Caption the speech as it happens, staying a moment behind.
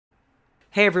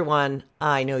Hey everyone,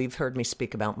 I know you've heard me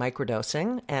speak about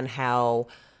microdosing and how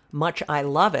much I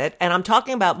love it. And I'm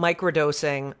talking about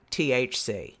microdosing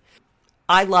THC.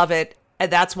 I love it.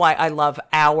 And that's why I love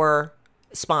our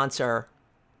sponsor,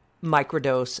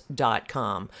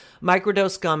 microdose.com.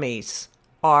 Microdose gummies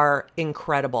are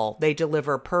incredible. They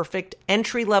deliver perfect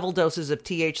entry-level doses of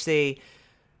THC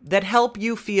that help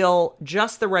you feel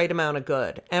just the right amount of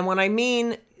good. And when I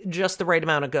mean just the right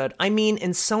amount of good, I mean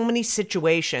in so many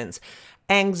situations: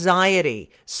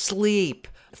 anxiety, sleep,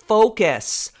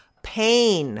 focus,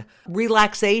 pain,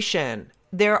 relaxation.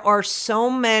 There are so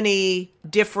many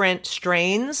different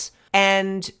strains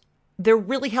and they're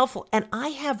really helpful. And I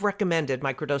have recommended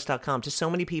microdose.com to so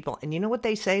many people. And you know what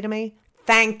they say to me?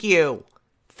 Thank you.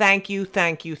 Thank you,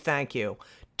 thank you, thank you.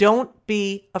 Don't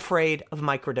be afraid of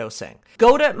microdosing.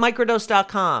 Go to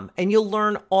microdose.com and you'll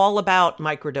learn all about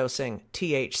microdosing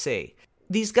THC.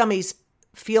 These gummies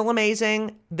feel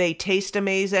amazing. They taste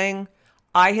amazing.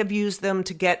 I have used them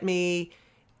to get me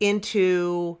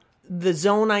into the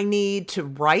zone I need to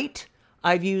write.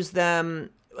 I've used them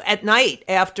at night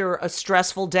after a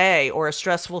stressful day or a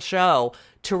stressful show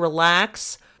to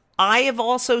relax. I have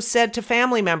also said to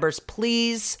family members,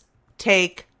 please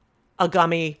take a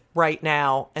gummy right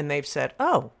now. And they've said,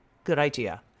 oh, good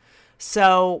idea.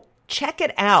 So check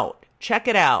it out. Check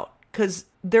it out because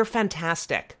they're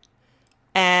fantastic.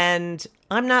 And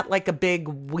I'm not like a big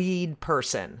weed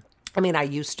person. I mean, I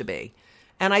used to be.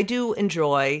 And I do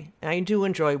enjoy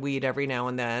weed every now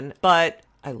and then. But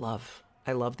I love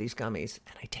these gummies.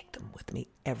 And I take them with me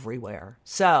everywhere.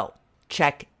 So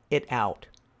check it out.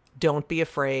 Don't be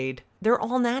afraid. They're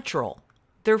all natural.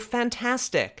 They're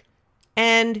fantastic.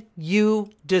 And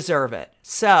you deserve it.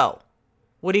 So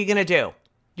what are you going to do?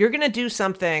 You're going to do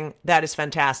something that is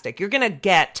fantastic. You're going to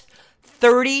get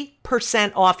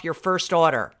 30% off your first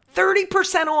order.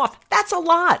 30% off. That's a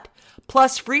lot.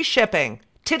 Plus free shipping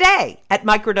today at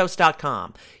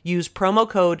microdose.com. Use promo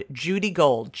code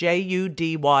JudyGold,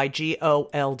 JUDYGOLD.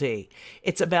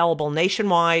 It's available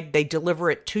nationwide. They deliver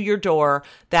it to your door.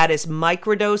 That is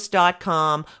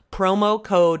microdose.com. Promo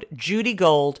code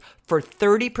JudyGold for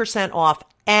 30% off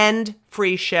and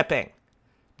free shipping.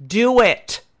 Do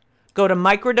it. Go to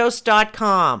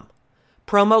microdose.com.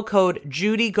 Promo code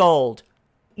JudyGold.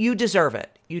 You deserve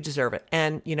it. You deserve it.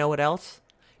 And you know what else?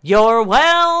 You're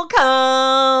welcome.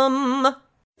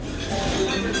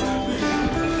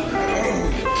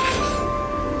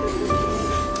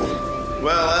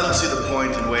 Well, I don't see the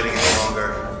point in waiting any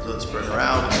longer. So let's bring her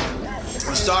out.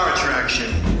 The star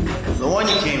attraction, the one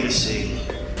you came to see.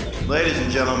 Ladies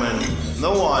and gentlemen,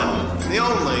 the one, the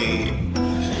only,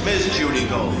 Miss Judy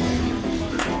Gold.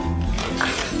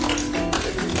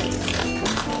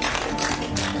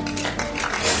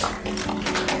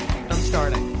 I'm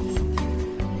starting.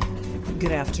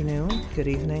 Good afternoon, good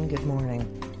evening, good morning.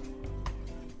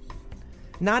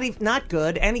 Not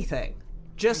good, anything.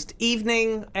 Just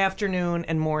evening, afternoon,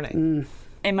 and morning.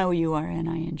 MOURNING.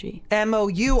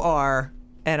 MOURNING.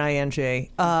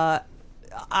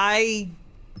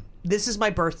 This is my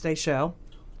birthday show.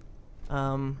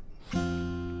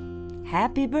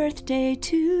 Happy birthday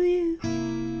to you.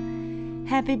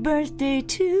 Happy birthday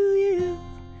to you.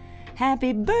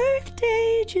 Happy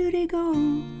birthday, Judy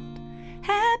Gold.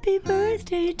 Happy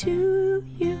birthday to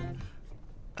you.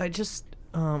 I just,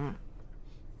 I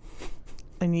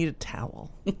need a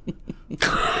towel.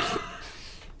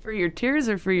 For your tears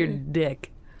or for your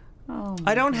dick? Oh,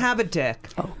 I don't have a dick.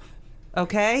 Oh.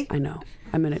 Okay? I know.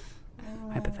 I meant it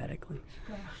hypothetically.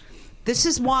 This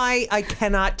is why I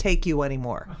cannot take you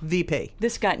anymore, VP.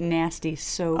 This got nasty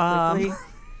so quickly.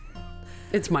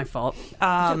 It's my fault. It's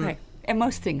okay. And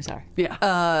most things are.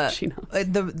 Yeah. She knows.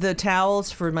 The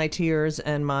towels for my tears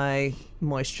and my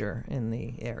moisture in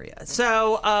the area.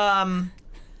 So,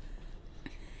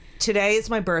 today is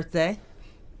my birthday.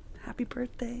 Happy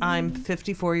birthday. I'm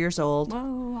 54 years old.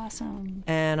 Whoa, awesome.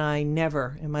 And I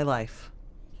never in my life,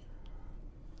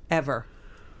 ever,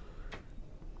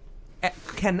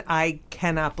 I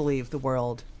cannot believe the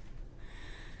world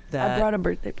that... I brought a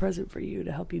birthday present for you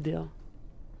to help you deal.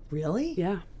 Really?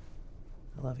 Yeah.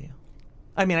 I love you.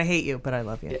 I mean, I hate you, but I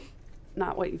love you.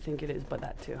 Not what you think it is, but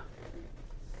that too.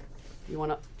 Do you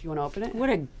want to open it? What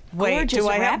a gorgeous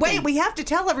Wait, we have to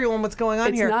tell everyone what's going on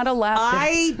It's here. not a lap dance.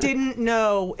 I didn't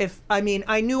know I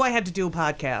knew I had to do a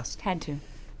podcast. Had to.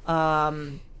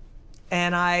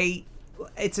 And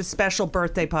it's a special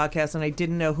birthday podcast, and I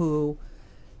didn't know who.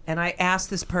 And I asked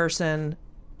this person,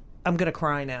 I'm going to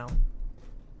cry now,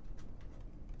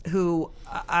 who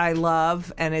I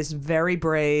love and is very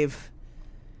brave.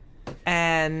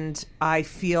 And I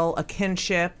feel a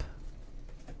kinship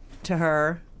to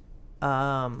her.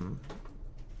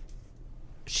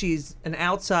 she's an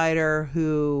outsider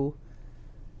who,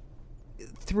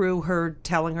 through her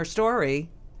telling her story,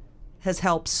 has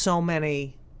helped so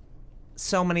many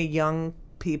young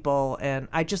people, and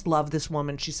I just love this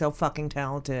woman. She's so fucking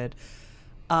talented.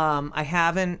 I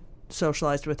haven't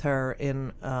socialized with her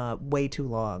in way too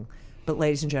long, but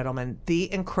ladies and gentlemen,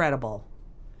 the incredible,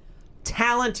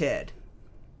 talented,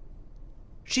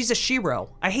 she's a shero.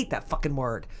 I hate that fucking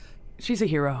word. She's a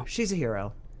hero. She's a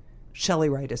hero. Shelley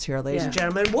Wright is here, ladies and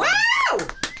gentlemen. Wow!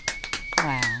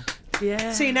 Wow.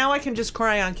 Yeah. See, now I can just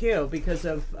cry on cue because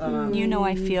of... You know,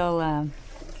 I feel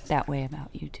that way about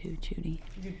you too, Judy.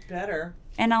 You better.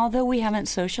 And although we haven't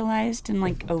socialized in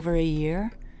like over a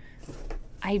year,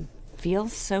 I feel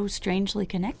so strangely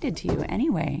connected to you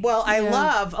anyway. Well, I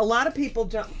love, a lot of people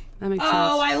don't... That makes sense.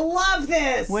 Oh, I love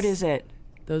this! What is it?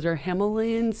 Those are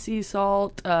Himalayan sea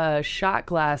salt shot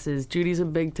glasses. Judy's a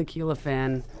big tequila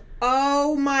fan.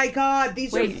 Oh my God,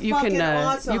 these are fucking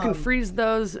awesome. You can freeze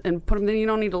those and put them. Then you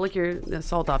don't need to lick the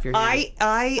salt off your hand.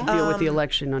 I deal with the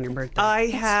election on your birthday.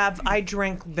 I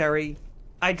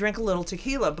drink a little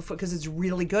tequila before because it's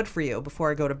really good for you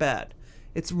before I go to bed.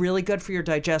 It's really good for your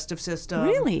digestive system.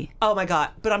 Really? Oh my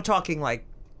God! But I'm talking like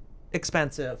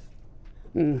expensive.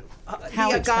 How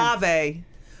the expensive? agave.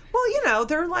 Well, you know,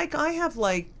 they're like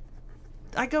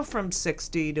I go from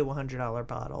 $60 to $100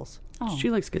 bottles. Oh. She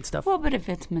likes good stuff. Well, but if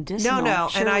it's medicinal, No,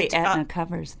 and surely I- Aetna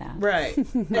covers that. Right.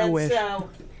 and wish. so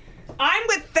I'm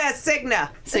with the Cigna.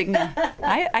 Cigna.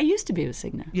 I used to be with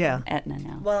Cigna. Yeah. Aetna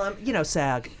now. Well,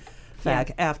 SAG.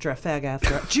 Fag after.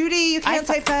 Judy, you can't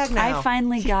say fag now. I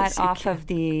finally got off of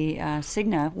the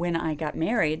Cigna when I got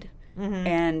married, Mm-hmm.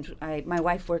 and my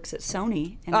wife works at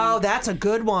Sony. And Oh, that's a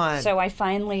good one. so I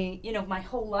finally, my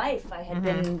whole life I had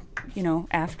been,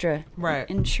 after Right.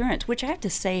 insurance, which I have to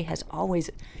say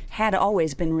had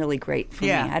always been really great for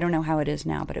Yeah. me. I don't know how it is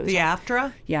now, but it was. the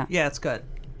AFTRA? Yeah. Yeah, it's good.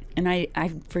 And I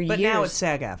for But years. now it's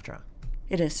SAG AFTRA.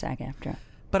 It is SAG-AFTRA.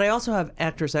 But I also have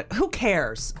actors that who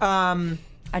cares?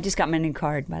 I just got my new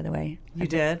card, by the way. You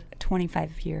did? A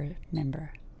 25-year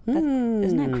member.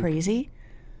 Isn't that crazy?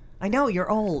 I know you're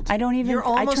old. I don't even. You're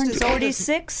I almost turned as old as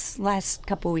 46 last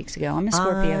couple weeks ago. I'm a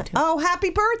Scorpio too. Oh,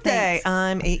 happy birthday! Thanks.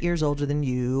 I'm 8 years older than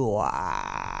you.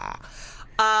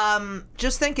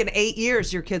 Just think in 8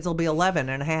 years your kids will be 11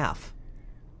 and a half.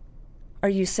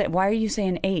 Why are you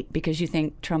saying 8? Because you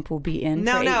think Trump will be in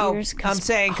for 8 years? I'm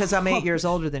saying because I'm 8 years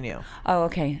older than you. Oh,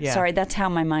 okay. Yeah. Sorry, that's how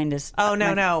my mind is. Oh,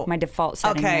 no. My default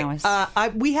setting Okay, now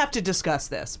is. we have to discuss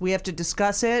this. We have to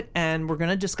discuss it, and we're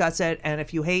going to discuss it. And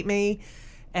if you hate me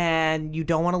and you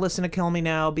don't want to listen to Kill Me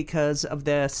Now because of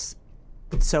this,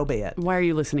 so be it. Why are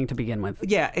you listening to begin with?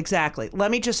 Yeah, exactly. Let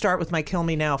me just start with my Kill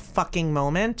Me Now fucking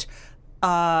moment.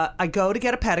 I go to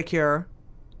get a pedicure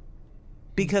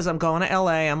because I'm going to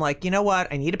LA. I'm like, you know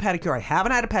what? I need a pedicure. I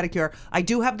haven't had a pedicure. I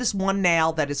do have this one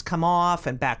nail that has come off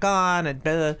and back on and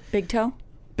Big toe?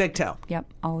 big toe. Yep,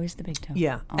 always the big toe.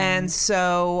 Yeah. Always. And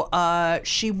so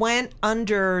she went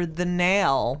under the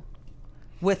nail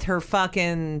with her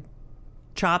fucking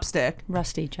chopstick.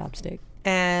 Rusty chopstick.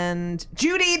 And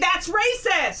Judy, that's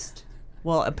racist.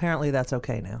 Well, apparently that's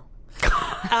okay now.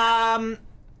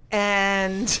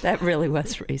 And That really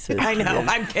was racist. I know,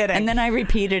 I'm kidding. And then I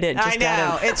repeated it. I Just know.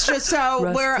 out of, It's just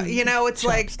so we're, Rusty it's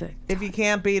like chopstick. if you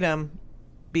can't beat them,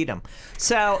 beat them.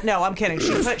 So no, I'm kidding.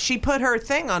 She put her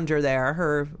thing under there,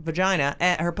 her vagina,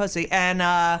 her pussy, and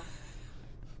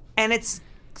it's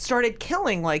started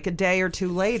killing like a day or two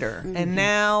later. And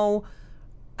now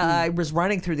I was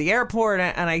running through the airport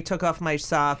and I took off my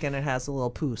sock and it has a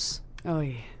little poos Oh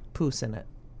yeah. in it.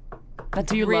 That's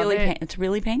Do you really love it? it's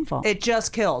really painful. It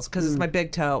just kills because it's my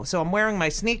big toe. So I'm wearing my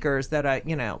sneakers that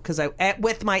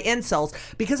with my insoles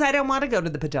because I don't want to go to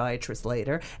the podiatrist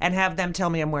later and have them tell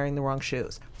me I'm wearing the wrong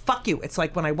shoes. Fuck you. It's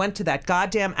like when I went to that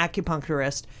goddamn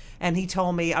acupuncturist and he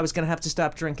told me I was going to have to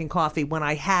stop drinking coffee when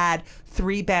I had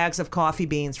 3 bags of coffee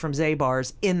beans from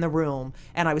Zabar's in the room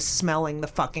and I was smelling the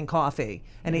fucking coffee.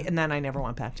 And then I never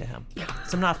went back to him.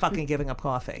 So I'm not fucking giving up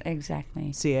coffee. Exactly.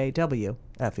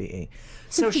 CAWFEE.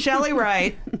 So Shelley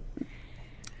Wright,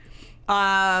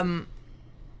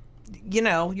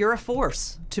 you're a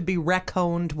force to be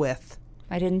reckoned with.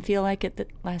 I didn't feel like it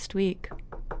last week.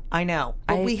 I know,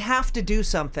 but we have to do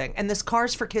something. And this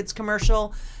Cars for Kids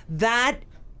commercial,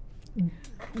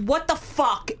 what the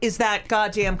fuck is that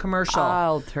goddamn commercial?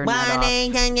 I'll turn that off.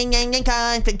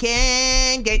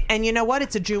 And you know what?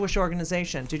 It's a Jewish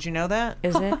organization. Did you know that?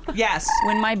 Is it? Yes.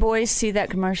 When my boys see that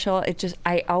commercial,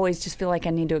 I always just feel like I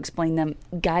need to explain them.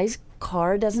 Guys,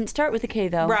 car doesn't start with a K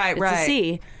though. Right, it's right. a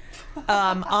C.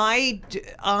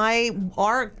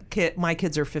 My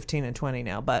kids are 15 and 20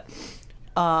 now, but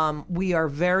we are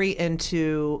very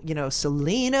into,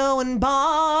 Celino and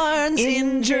Barnes,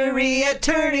 injury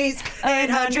attorneys,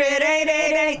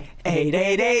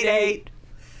 800-888-8888.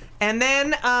 And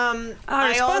then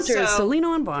Our sponsor is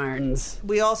Celino and Barnes.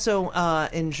 we also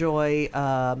enjoy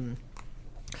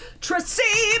Tracy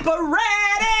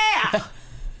Beretti.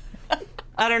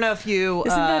 I don't know if you.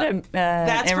 Isn't that a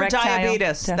that's for erectile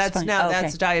diabetes. test fund?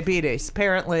 That's Okay. diabetes.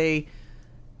 Apparently,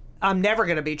 I'm never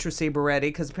going to be Tracy Beretti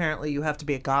because apparently you have to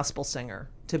be a gospel singer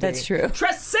to be. That's true.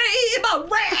 Tracy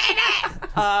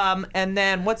Beretti. And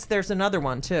then there's another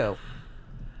one too.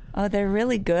 Oh, they're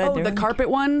really good. Oh, They're the really carpet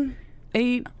one?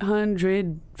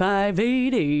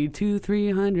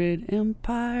 800-588-2300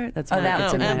 Empire. That's Oh, what that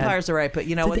gets one. in my head. Empire's all right, but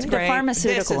you know what's the great?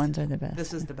 pharmaceutical ones are the best.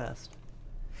 This is the best.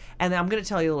 And I'm going to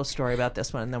tell you a little story about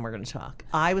this one, and then we're going to talk.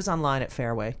 I was online at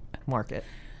Fairway Market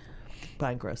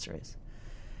buying groceries,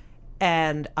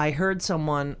 and I heard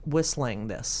someone whistling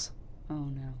this. Oh,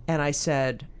 no. And I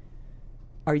said,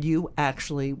 "Are you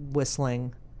actually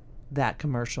whistling that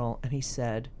commercial?" And he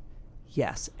said,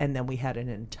 "Yes." And then we had an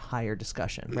entire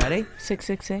discussion. Ready?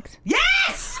 666?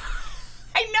 Yes!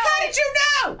 I know. How did you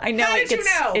know? I know. How it did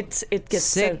gets, you know? It gets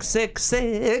so...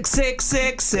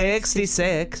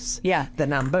 666-6666. Yeah. The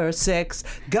number 6.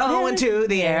 Going to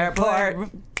the airport.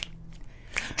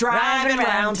 Driving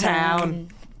around town.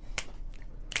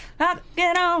 I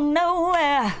get on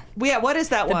nowhere. Yeah, what is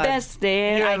that one? Best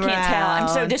day. I can't tell. I'm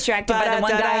so distracted by the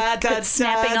one guy that's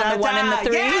snapping on the 1 and the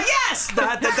 3. Yeah, yes!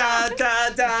 Da, da, da, da,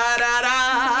 da, da,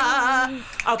 da.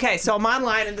 Okay, so I'm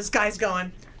online and this guy's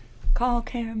going. Call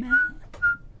Caramel.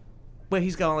 Wait,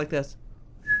 he's going like this.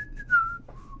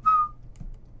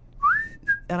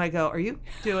 And I go, "Are you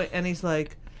doing?" And he's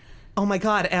like, "Oh my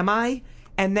God, am I?"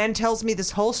 And then tells me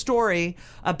this whole story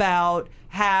about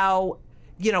how,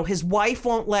 his wife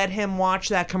won't let him watch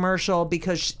that commercial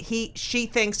because she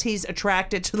thinks he's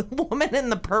attracted to the woman in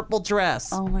the purple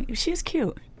dress. Oh, my... She's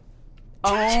cute.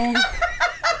 Oh,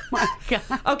 my God.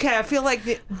 Okay, I feel like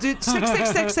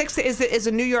 6666 is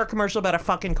a New York commercial about a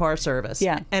fucking car service.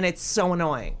 Yeah. And it's so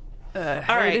annoying. All It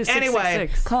right, is anyway.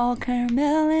 666. Call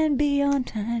Caramel and be on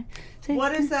time.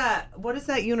 What is that? What is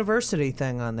that university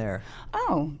thing on there?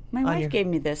 Oh, my wife your- gave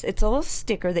me this. It's a little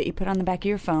sticker that you put on the back of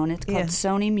your phone. It's called Yeah.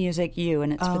 Sony Music U,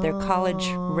 and it's for their college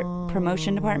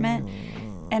promotion department.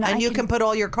 And you can put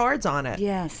all your cards on it.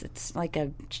 Yes, it's like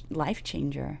a life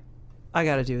changer. I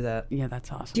got to do that. Yeah,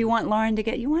 that's awesome. Do you want Lauren to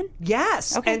get you one?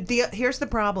 Yes. Okay. And here's the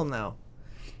problem, though.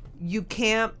 You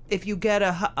can't, if you get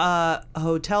a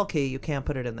hotel key, you can't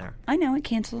put it in there. I know, it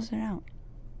cancels it out.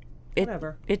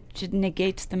 Whatever. It just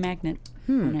negates the magnet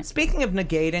on it. Speaking of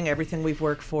negating everything we've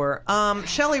worked for,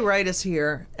 Shelley Wright is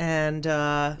here, and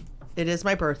it is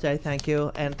my birthday. Thank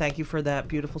you, and thank you for that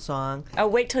beautiful song. Oh,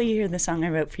 wait till you hear the song I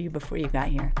wrote for you before you got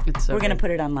here. It's so We're going to good.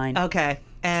 put it online. Okay,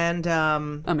 and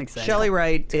I'm excited. Shelley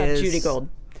Wright Got is Judy Gold.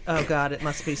 Oh God, it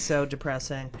must be so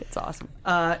depressing. It's awesome.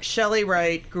 Shelley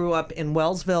Wright grew up in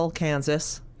Wellsville,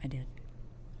 Kansas. I did.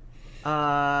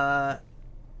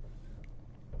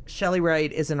 Shelley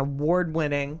Wright is an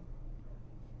award-winning,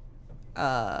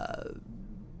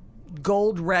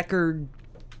 gold record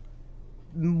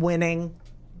earning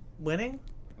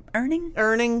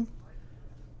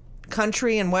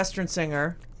country and western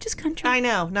singer. Just country. I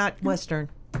know, not western,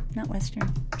 Not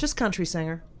Western. just country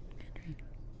singer.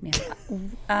 Yeah.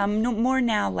 No, more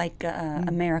now like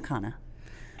Americana.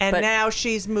 And But- now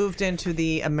she's moved into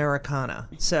the Americana.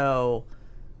 So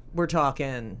we're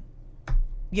talking,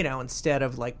 instead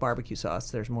of like barbecue sauce,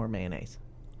 there's more mayonnaise.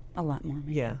 A lot more.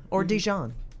 maybe. Yeah. Or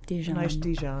Dijon. Dijon. Nice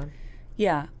Dijon.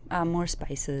 Yeah. More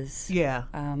spices. Yeah.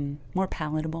 More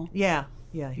palatable. Yeah.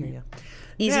 Yeah, I hear you.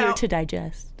 Easier Now- to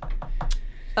digest.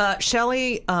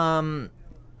 Shelley, you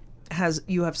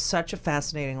have such a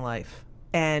fascinating life.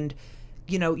 And,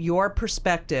 your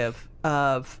perspective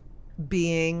of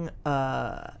being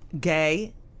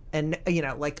gay and,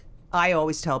 like, I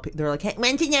always tell people, they're like, "Hey,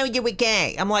 when did you know you were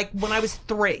gay?" I'm like, when I was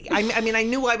 3. I mean, I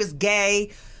knew I was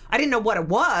gay. I didn't know what it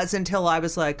was until I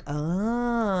was like,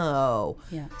 oh.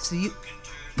 Yeah. So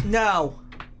no.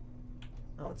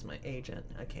 Oh, it's my agent.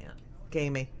 I can't.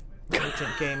 Gamey. Agent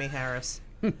Gamey Harris.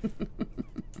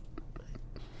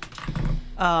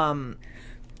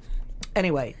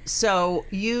 Anyway, so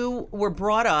you were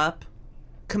brought up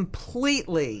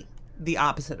completely the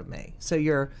opposite of me. So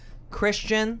you're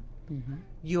Christian.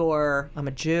 I'm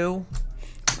a Jew.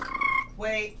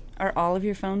 Wait. Are all of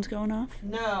your phones going off?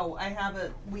 No,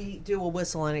 we do a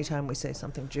whistle anytime we say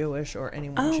something Jewish or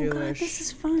anyone Oh, Jewish. God, this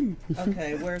is fun.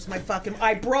 Okay, where's my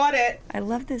I brought it. I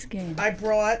love this game. Here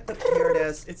it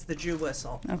is. It's the Jew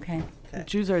whistle. Okay.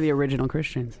 Jews are the original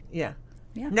Christians. Yeah.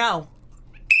 Yeah. No.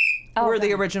 Oh, We're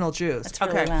the wow. original Jews. That's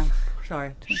really okay. loud.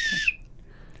 Sorry.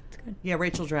 good. Yeah,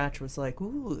 Rachel Dratch was like,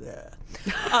 ooh.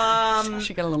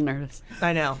 She got a little nervous.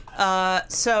 I know.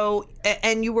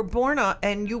 And you were born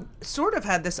and you sort of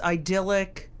had this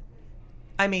idyllic.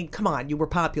 I mean, come on, you were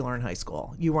popular in high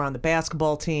school. You were on the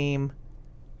basketball team.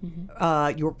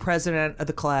 Mm-hmm. You were president of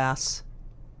the class.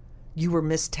 You were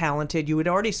Miss Talented. You had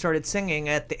already started singing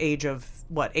at the age of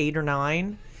what, 8 or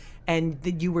 9,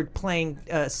 and you were playing.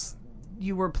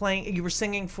 You were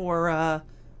singing for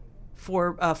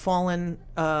fallen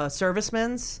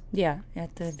servicemen's Yeah,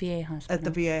 at the VA hospital. at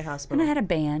the VA And hospital. I had a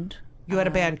band. You had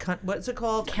a band. What's it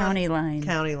called? County Line.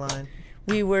 County Line.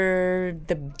 We were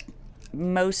the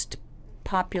most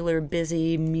popular,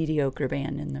 busy, mediocre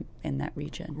band in that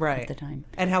region Right. at the time.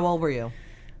 And how old were you?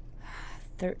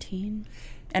 13.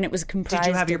 And it was comprised. Did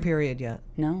you have your of- period yet?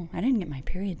 No, I didn't get my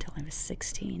period till I was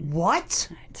 16. What?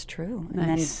 It's true. And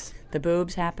Nice. then the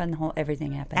boobs happened,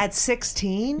 everything happened. At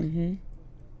 16?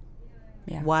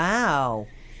 Yeah. Wow.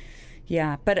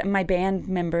 Yeah, but my band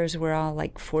members were all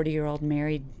like 40-year-old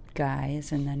married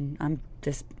guys, and then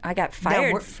I got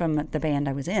fired we're- from the band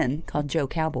I was in called Joe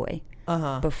Cowboy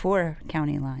before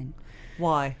County Line.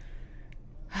 Why?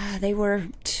 They were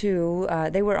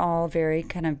they were all very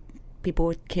kind of people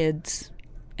with kids,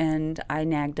 and I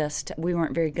nagged us. We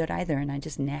weren't very good either, and I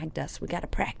just nagged us. We got to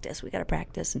practice.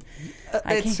 And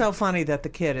It's so funny that the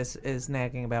kid is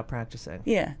nagging about practicing.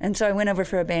 yeah, and so I went over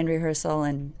for a band rehearsal,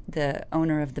 and the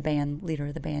owner of the band, leader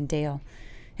of the band, Dale,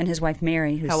 and his wife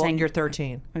Mary, who How sang. old? You're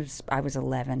 13. I was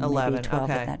 11, 11, maybe 12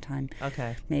 okay. at that time.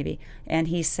 Okay. Maybe. And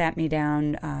he sat me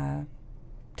down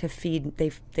to feed.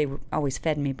 They always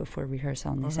fed me before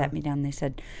rehearsal, and they sat me down. And they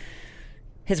said,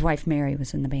 his wife Mary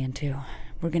was in the band too.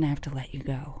 We're gonna have to let you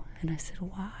go. And I said,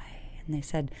 why? And they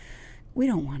said, we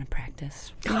don't want to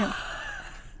practice.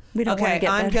 We don't want to Okay,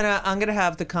 get better. I'm gonna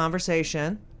have the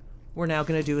conversation. We're now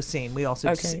gonna do a scene. We also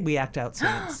Okay. we act out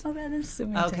scenes. Oh, that is so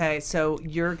intense. Okay, so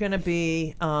you're gonna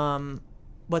be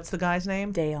what's the guy's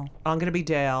name? Dale. I'm gonna be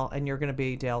Dale, and you're gonna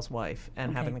be Dale's wife,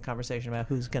 and having the conversation about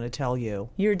who's gonna tell you.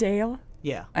 You're Dale,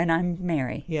 Yeah. and I'm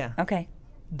Mary. Yeah. Okay.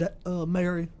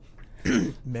 Mary.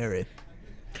 Mary.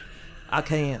 I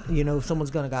can't. You know,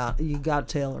 someone's gonna you gotta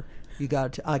tell her. You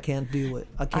gotta. I can't do it.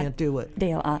 I can't do it.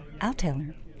 Dale, I'll tell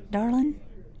her, darling.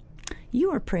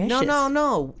 You are precious.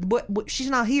 No. What, she's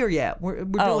not here yet. We're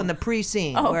doing the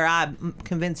pre-scene where I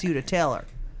convince you to tell her.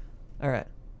 All right,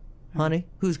 honey,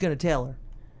 who's gonna tell her?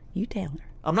 You tell her.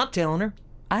 I'm not telling her.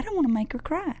 I don't want to make her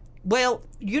cry. Well,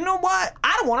 you know what?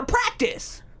 I don't want to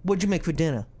practice. What'd you make for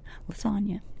dinner?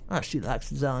 Lasagna. Oh, she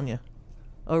likes lasagna.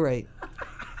 All right.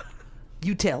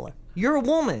 You tell her. You're a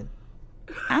woman.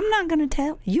 I'm not going to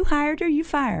tell. You hired her, you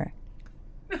fire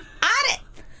her.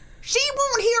 She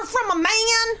won't hear from a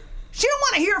man. She don't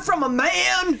want to hear from a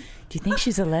man. Do you think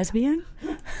she's a lesbian?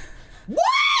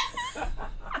 What?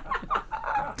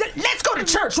 Let's go to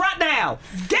church right now.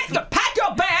 Pack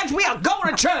your bags. We are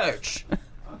going to church.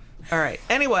 All right.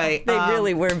 Anyway, They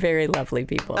really were very lovely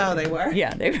people. Oh, they were?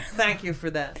 Yeah, they were. Thank you for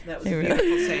that. That was a They were.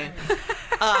 beautiful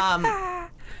saying.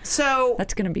 So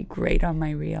That's going to be great on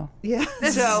my reel. yeah. So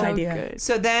So good.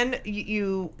 so then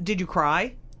you did you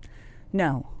cry?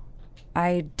 No,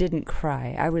 I didn't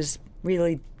cry. I was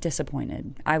really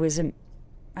disappointed. I was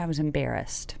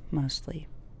embarrassed mostly.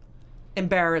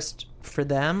 Embarrassed for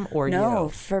them or No, you?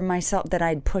 for myself that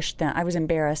I'd pushed them. I was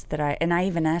embarrassed that and I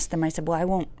even asked them. I said, "Well,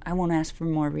 I won't ask for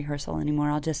more rehearsal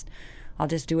anymore. I'll just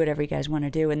do whatever you guys want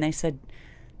to do." And they said,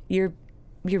 "You're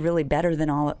really better than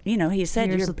all." He said,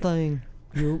 Here's "You're the thing.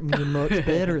 You're much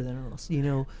better than us. You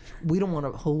know, we don't want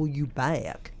to hold you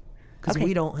back because Okay.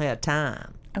 we don't have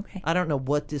time. okay." I don't know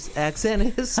what this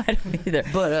accent is, I don't either.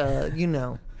 but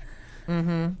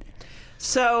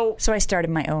So So I started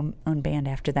my own band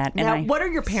after that. And now, what are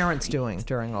your parents doing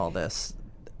during all this?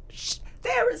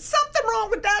 There is something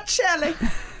wrong with that Shelley.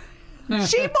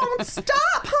 She won't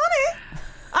stop, honey.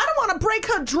 I don't want to break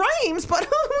her dreams, but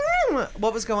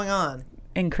what was going on?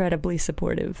 incredibly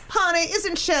supportive. Honey,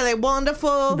 isn't Shelley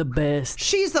wonderful? The best.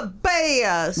 She's the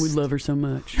best. We love her so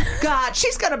much. God,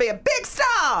 she's gonna be a big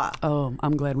star. Oh,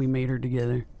 I'm glad we made her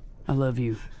together. I love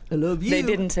you. I love you. They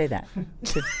didn't say that.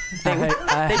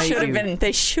 I They hate should have you. been.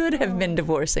 They should have been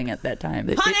divorcing at that time.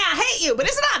 Honey, I hate you, but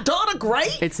isn't our daughter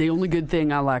great? It's the only good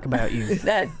thing I like about you.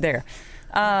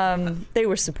 They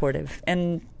were supportive,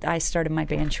 and I started my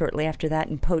band shortly after that,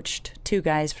 and poached 2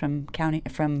 guys from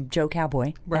Joe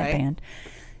Cowboy, Right. that band,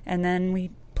 and then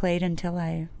we played until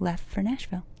I left for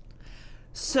Nashville.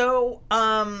 So,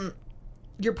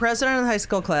 you're president of the high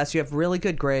school class. You have really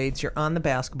good grades. You're on the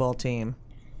basketball team.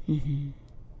 Mm-hmm.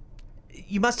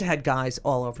 You must have had guys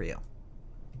all over you.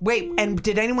 Wait, and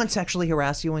did anyone sexually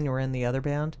harass you when you were in the other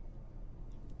band?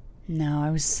 No, I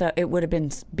was so. It would have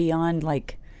been beyond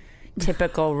like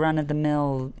typical run of the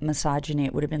mill misogyny.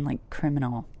 It would have been like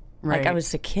criminal. Like Right. I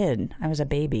was a kid. I was a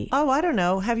baby. Oh, I don't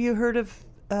know. Have you heard of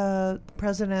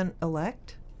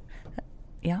President-elect?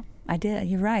 Yeah, I did.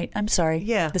 You're right. I'm sorry.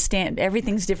 Yeah.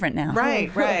 Everything's different now.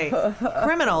 Right, right.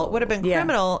 Criminal. It would have been Yeah.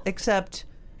 criminal, except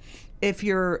if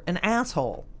you're an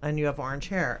asshole and you have orange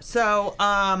hair. So,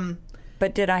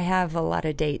 But did I have a lot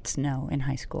of dates? No, in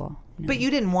high school. No. but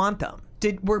you didn't want them.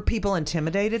 Were people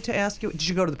intimidated to ask you? Did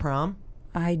you go to the prom?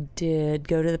 I did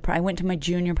go to the prom. I went to my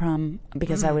junior prom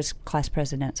because I was class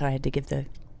president, so I had to give the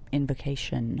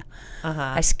invocation.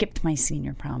 I skipped my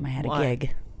senior prom. I had Why? a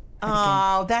gig.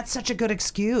 Oh, that's such a good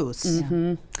excuse.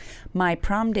 My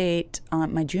prom date,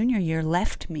 my junior year,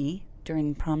 left me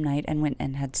during prom night and went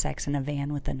and had sex in a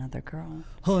van with another girl.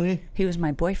 Honey. He was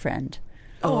my boyfriend.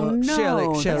 Oh,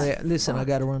 no. Shelley, listen, I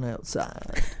got to run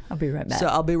outside. I'll be right back. So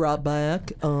I'll be right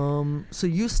back. So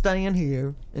you stay in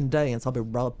here and dance. I'll be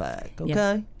right back,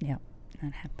 okay? Yep,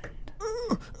 that happened.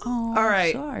 Oh, All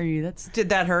right. Sorry, that's Did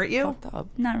that hurt you? fucked up.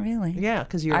 Not really. Yeah,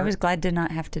 because you're... I was glad to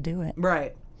not have to do it.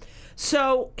 Right.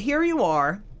 So here you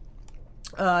are.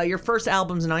 Your first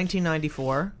album's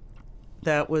 1994.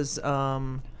 That was...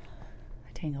 I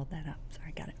tangled that up. Sorry,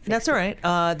 I got it. That's all right.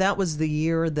 That was the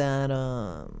year that...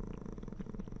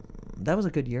 that was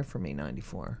a good year for me,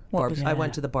 94. What was I that?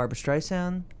 went to the Barbra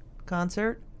Streisand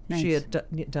concert. Nice. She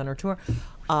had done her tour.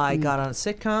 I got on a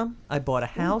sitcom. I bought a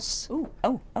house.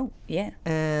 Oh, yeah.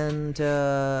 And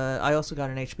I also got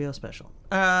an HBO special.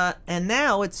 And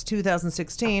now it's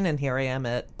 2016, and here I am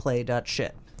at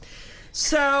play.shit.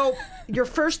 So your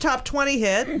first top 20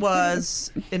 hit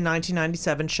was in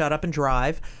 1997, Shut Up and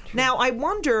Drive. Now, I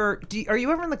wonder, are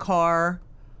you ever in the car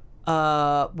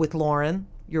with Lauren,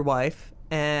 your wife,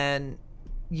 and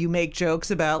you make jokes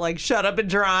about, like, shut up and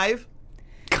drive?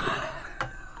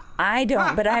 I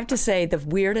don't, but I have to say the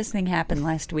weirdest thing happened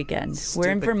last weekend.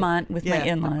 We're in Vermont with my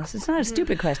Yeah. in-laws. It's not a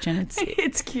stupid question. It's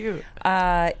It's cute.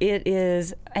 it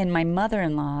is, and my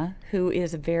mother-in-law, who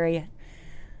is a very,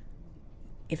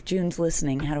 if June's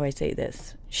listening, how do I say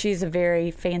this? She's a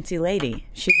very fancy lady.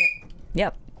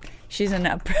 She's an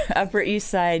Upper East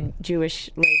Side Jewish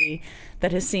lady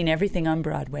that has seen everything on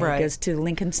Broadway. Right. Goes to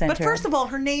Lincoln Center. But first of all,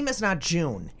 her name is not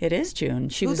June. it is June.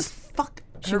 She Who was the fuck?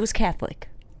 she was Catholic,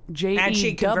 And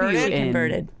she converted?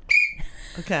 converted.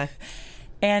 Okay.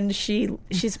 And she's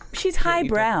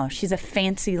highbrow. She's a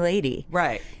fancy lady.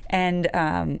 Right. And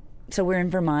so we're in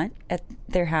Vermont at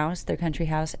their house, their country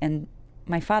house, and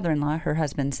my father-in-law, her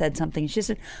husband, said something. She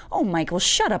said, "Oh, Michael,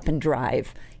 shut up and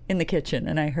drive," in the kitchen,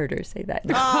 and I heard her say that.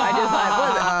 I just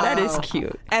thought, well, that is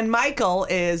cute. And Michael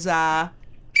is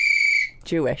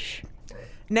Jewish.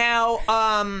 now.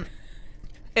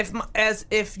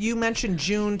 If you mentioned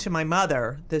June to my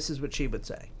mother, this is what she would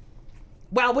say.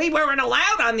 Well, we weren't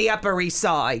allowed on the Upper East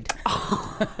Side.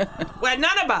 Well,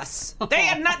 none of us. They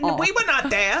had nothing. We were not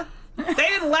there. They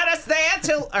didn't let us there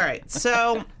till. All right.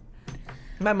 So,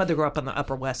 my mother grew up on the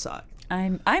Upper West Side.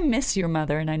 I miss your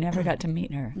mother, and I never got to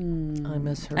meet her. I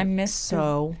miss her. I miss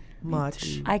so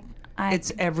much. I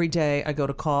It's every day I go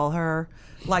to call her.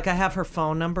 Like, I have her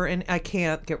phone number, and I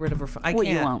can't get rid of her phone. I well,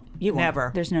 can't. you won't. You won't.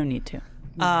 Never. There's no need to.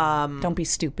 Don't be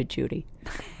stupid, Judy.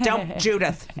 Don't,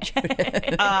 Judith.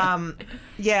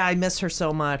 Yeah, I miss her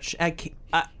so much.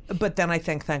 But then I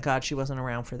think, thank God she wasn't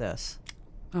around for this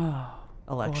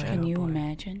election. Can you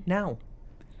imagine? No,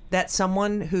 that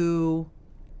someone who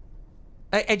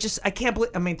I can't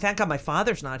believe. I mean, thank God my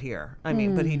father's not here. I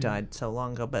mean, but he died so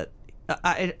long ago. But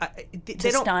they It's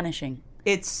don't. astonishing.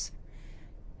 It's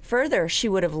Further, she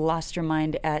would have lost her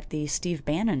mind at the Steve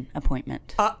Bannon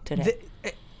appointment today.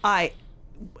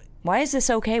 Why is this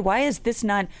okay? Why is this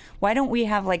not? Why don't we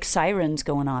have like sirens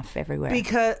going off everywhere?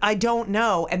 because I don't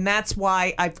know, and that's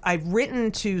why I've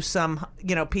written to some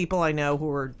people I know who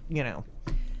are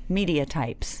Media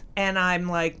types. and I'm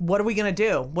like, what are we gonna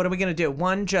do? What are we gonna do?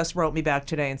 One just wrote me back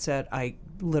today and said, I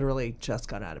literally just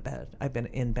got out of bed. I've been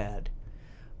in bed.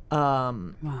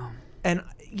 Wow. And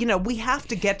we have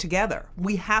to get together.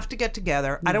 We have to get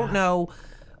together. I don't know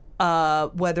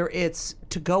whether it's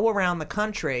to go around the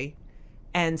country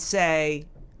and say,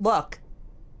 look,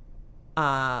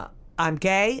 I'm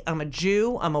gay, I'm a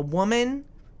Jew, I'm a woman.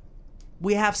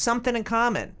 We have something in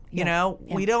common. Yeah.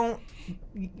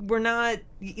 We're not,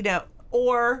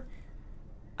 or,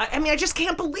 I mean, I just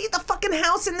can't believe the fucking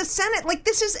House and the Senate. Like,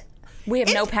 this is. We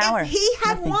have no power. If he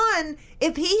had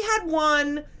Nothing.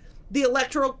 won the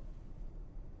electoral,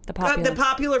 The popular the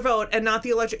popular vote and not the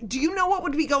election, do you know what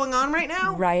would be going on right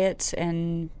now? riots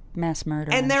and mass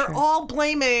murder. And I'm they're sure. all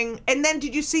blaming. And then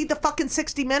did you see the fucking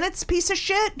 60 Minutes piece of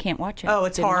shit? Can't watch it. Oh,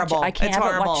 it's Didn't watch horrible. it. I can't. It's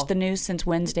haven't horrible. watched the news since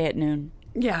Wednesday at noon.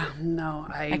 Yeah, no,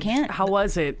 I can't. How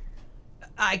was it?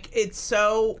 It's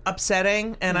so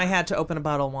upsetting, and I had to open a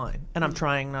bottle of wine, and I'm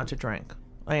trying not to drink.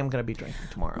 I am going to be drinking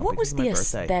tomorrow. What was because the of my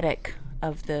birthday. aesthetic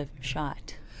of the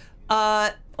shot?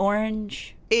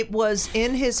 Orange. It was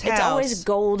in his house. It's always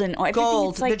gold and everything.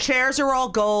 Gold. It's like The chairs are all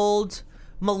gold.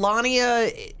 Melania,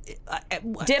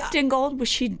 dipped in gold. Was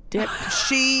she dipped?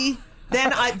 she. Then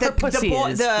the pussy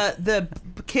is. the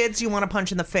kids you want to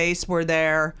punch in the face were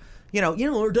there. You know,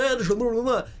 her dad is.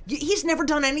 He's never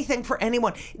done anything for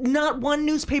anyone. Not one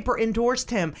newspaper endorsed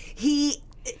him. He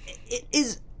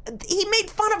made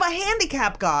fun of a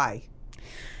handicapped guy.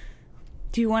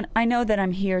 Do you want? I know that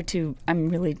I'm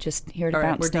really just here to All right,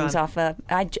 bounce we're things done. off of.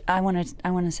 I want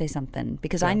to say something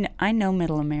because I know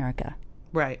Middle America.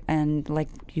 Right. And like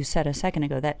you said a second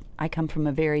ago, that I come from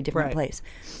a very different Right. place.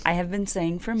 I have been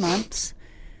saying for months,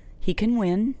 he can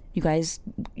win. You guys,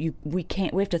 we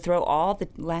can't. We have to throw all the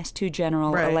last two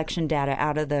general Right. election data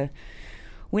out of the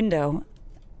window.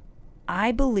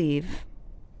 I believe,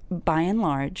 by and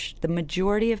large, the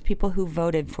majority of people who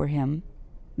voted for him,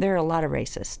 there are a lot of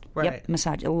racists. Right. Yep,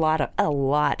 misogynist. A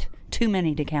lot, too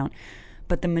many to count.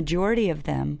 But the majority of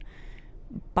them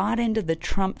bought into the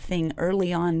Trump thing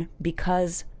early on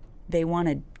because they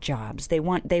wanted jobs. They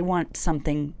want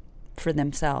something for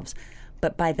themselves.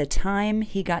 But by the time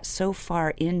he got so far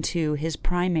into his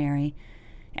primary,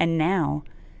 and now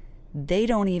they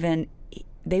won't even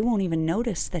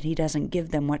notice that he doesn't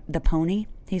give them what the pony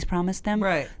he's promised them.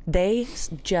 Right. They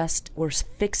just were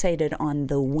fixated on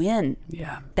the win.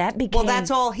 Yeah. That became. Well, that's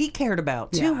all he cared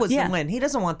about too, Yeah. was Yeah. the win. He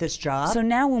doesn't want this job. So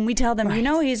now when we tell them, you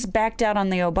know, he's backed out on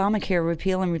the Obamacare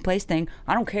repeal and replace thing,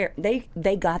 I don't care.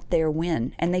 They got their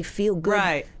win, and they feel good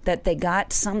Right. that they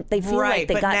got some. They feel right, like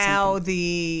they but got now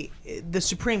something. the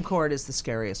Supreme Court is the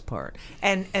scariest part,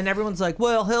 and everyone's like,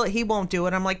 well, he won't do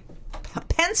it. I'm like,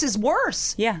 Pence is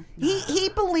worse. Yeah. he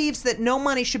believes that no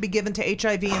money should be given to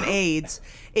HIV and AIDS.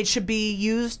 It should be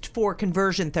used for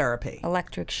conversion therapy.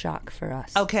 Electric shock for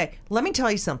us. Okay, let me tell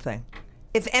you something.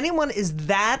 If anyone is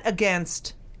that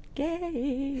against,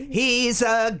 Gay. he's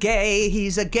a gay,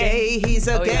 he's a gay, he's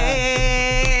a Oh,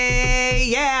 gay,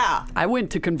 yeah. I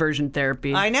went to conversion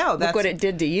therapy. I know. That's Look what it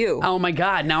did to you. Oh my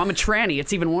God! Now I'm a tranny.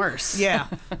 It's even worse. yeah.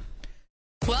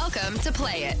 Welcome to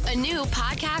Play It, a new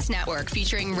podcast network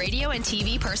featuring radio and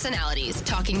TV personalities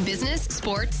talking business,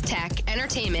 sports, tech,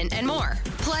 entertainment, and more.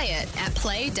 Play it at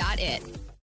play.it.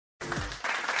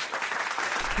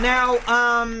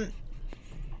 Now,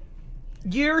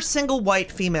 your single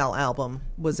white female album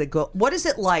was a gold. What is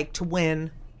it like to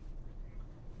win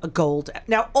a gold?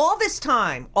 Now, all this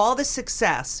time, all this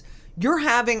success, you're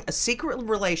having a secret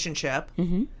relationship.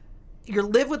 Mm-hmm. You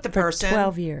live with the person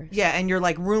 12 years. Yeah, and you're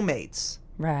like roommates.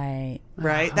 Right.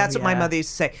 Right? That's what my yeah. mother used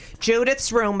to say.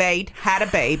 Judith's roommate had a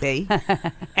baby,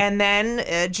 and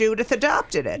then Judith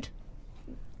adopted it.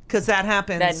 Because that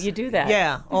happens. That you do that.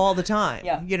 Yeah, all the time.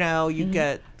 Yeah. You know, you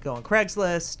go on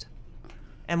Craigslist,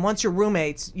 and once you're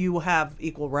roommates, you have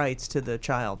equal rights to the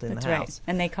child in That's the right. house.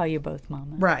 And they call you both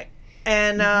mama. Right.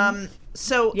 And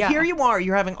so Yeah. here you are.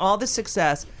 You're having all this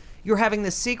success. You're having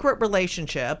this secret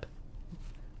relationship,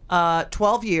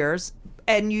 12 years,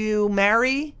 and you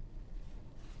marry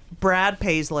Brad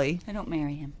Paisley. I don't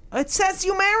marry him. It says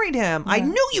you married him. I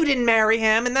knew you didn't marry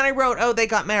him. And then I wrote, oh, they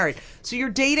got married. So you're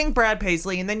dating Brad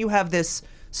Paisley, and then you have this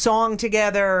song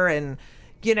together, and,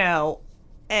 you know,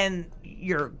 and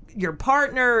your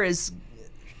partner is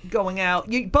going out.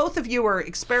 Both of you are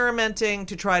experimenting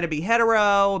to try to be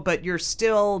hetero, but you're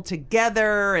still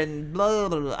together and blah,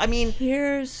 blah, blah. I mean,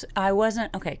 I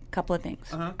wasn't, okay, couple of things.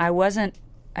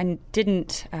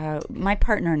 My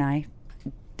partner and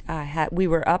I, we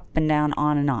were up and down,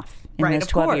 on and off in Right, those of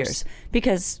 12 course. years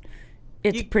because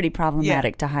it's pretty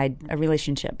problematic to hide a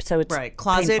relationship. So it's Right.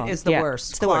 Closet painful. is the worst.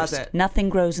 It's the Closet. worst. Nothing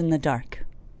grows in the dark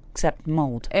except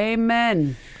mold.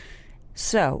 Amen.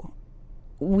 So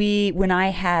when I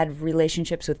had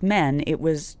relationships with men, it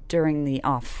was during the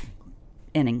off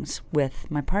innings with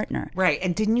my partner. right.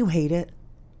 And didn't you hate it?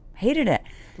 Hated it.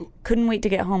 Couldn't wait to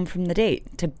get home from the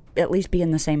date to at least be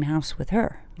in the same house with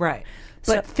her. Right.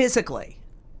 But So- physically.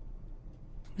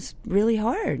 It was really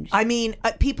hard. I mean,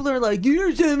 people are like,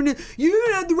 you don't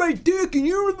have the right dick, and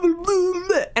you're blah, blah,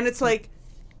 blah." And it's like,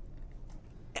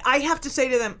 I have to say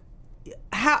to them,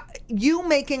 how you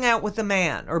making out with a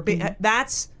man or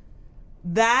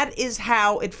that is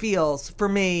how it feels for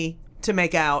me to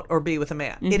make out or be with a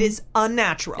man. It is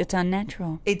unnatural. It's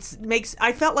unnatural.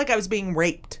 I felt like I was being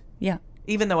raped, Yeah.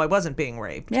 even though I wasn't being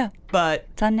raped. Yeah. But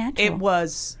It's unnatural. it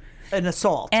was an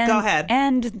assault. And, Go ahead.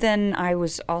 And then I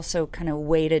was also kind of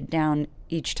weighted down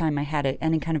each time I had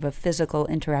any kind of a physical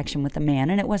interaction with a man.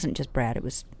 And it wasn't just Brad. It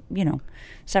was,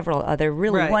 several other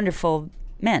really Right. wonderful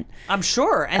men. I'm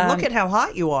sure. And look at how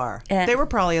hot you are. and- They were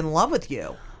probably in love with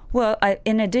you. Well,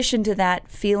 in addition to that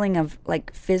feeling of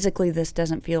like physically this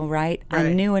doesn't feel right, I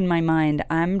Right. knew in my mind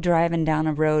I'm driving down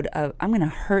a road of I'm going to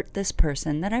hurt this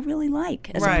person that I really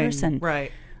like as Right. a person.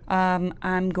 Right.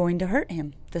 I'm going to hurt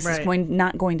him. This Right. is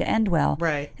not going to end well.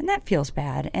 Right. And that feels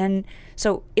bad. And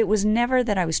so it was never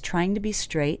that I was trying to be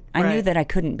straight. I knew Right. that I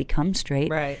couldn't become straight.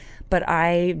 Right. But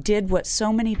I did what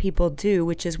so many people do,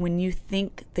 which is when you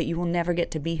think that you will never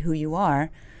get to be who you are,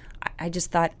 I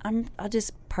just thought I'll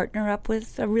just partner up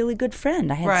with a really good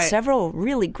friend. I had Right. several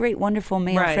really great, wonderful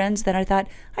male Right. friends that I thought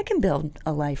I can build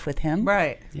a life with him.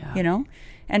 Right. Yeah.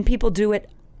 And people do it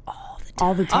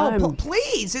All the Oh, time.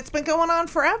 please. It's been going on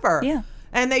forever. Yeah.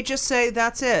 And they just say,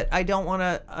 that's it. I don't want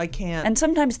to, I can't. And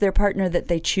sometimes their partner that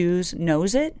they choose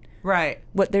knows it, right.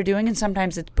 what they're doing, and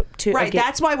sometimes it's Right.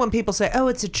 That's why when people say, oh,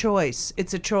 it's a choice.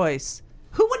 It's a choice.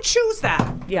 Who would choose that?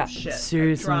 Yeah. Shit.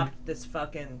 Seriously. I dropped this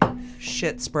fucking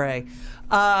shit spray.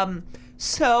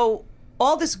 So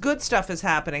all this good stuff is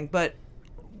happening, but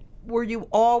were you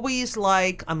always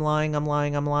like, I'm lying, I'm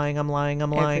lying, I'm lying, I'm lying,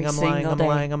 I'm lying, I'm lying, single I'm day.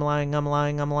 lying, I'm lying, I'm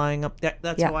lying, I'm lying.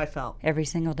 That's Yeah. how I felt. every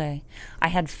single day. I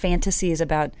had fantasies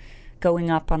about going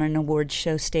up on an awards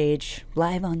show stage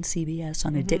live on CBS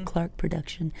on a Dick Clark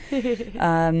production,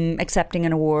 accepting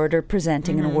an award or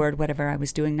presenting an award, whatever I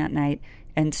was doing that night,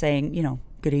 and saying,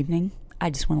 good evening. I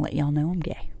just want to let y'all know I'm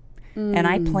gay. And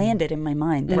I planned it in my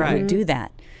mind that I would do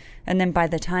that. And then by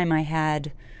the time I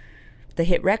had the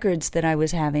hit records that I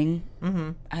was having,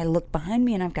 I looked behind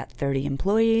me and I've got 30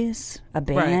 employees, a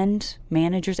band,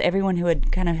 managers, everyone who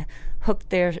had kind of hooked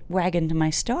their wagon to my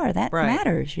star. That Right.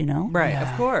 matters, Right.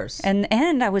 Of course. And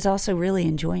I was also really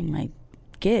enjoying my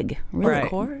gig. Really, Right. Of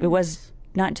course. It was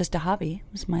not just a hobby.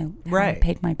 It was how I Right.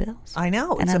 paid my bills. I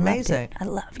know. And It's I loved amazing. it. I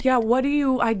loved it. Yeah, what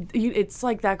do it's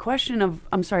like that question of,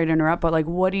 I'm sorry to interrupt, but like,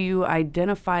 what do you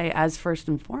identify as first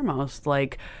and foremost?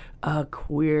 Like a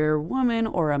queer woman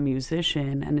or a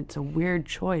musician? And it's a weird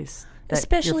choice that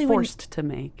Especially you're when- forced to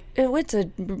make.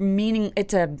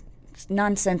 It's a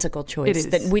nonsensical choice It is.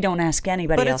 that we don't ask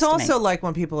anybody But else it's to also make. like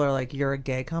when people are like, you're a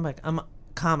gay comic. I'm a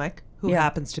comic who Yeah.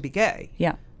 happens to be gay.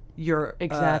 Yeah. You're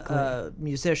Exactly. a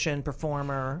musician,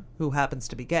 performer who happens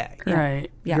to be gay. Right.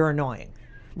 Yeah. You're annoying.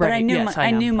 But I Right, knew yes, I I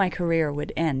am. knew my career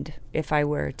would end if I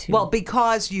were to. Well,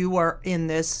 because you are in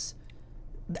this.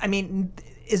 I mean,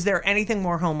 is there anything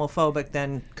more homophobic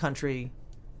than country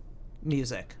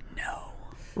music?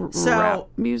 So- Rap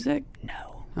music?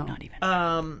 no, not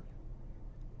even.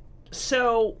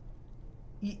 So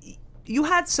you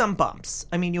had some bumps.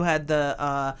 I mean, you had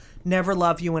the Never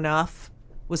Love You Enough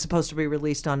was supposed to be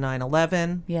released on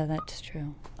 9/11. Yeah, that's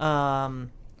true. And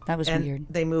That was weird.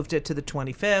 they moved it to the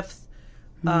 25th.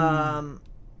 And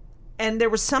there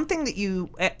was something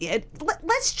that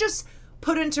let's just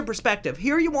put into perspective.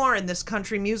 Here you are in this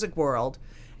country music world,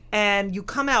 and you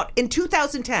come out in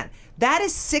 2010. That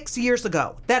is 6 years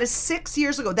ago. That is 6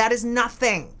 years ago. That is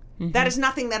nothing. That is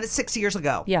nothing. That is 6 years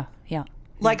ago. Yeah, yeah.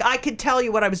 Like, I could tell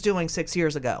you what I was doing 6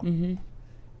 years ago. Mm-hmm.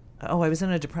 Oh, I was in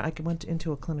I went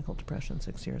into a clinical depression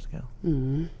 6 years ago.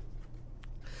 Mm-hmm.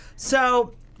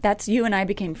 So, That's you and I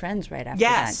became friends right after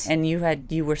Yes. that, and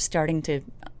you were starting to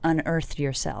unearth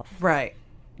yourself. right,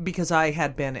 because I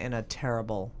had been in a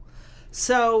terrible.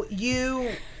 So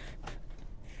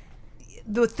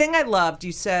the thing I loved,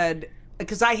 you said,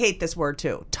 because I hate this word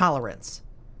too, tolerance.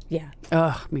 Yeah.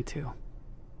 Ugh, me too.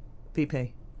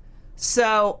 VP.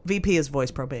 So VP is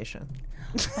voice probation.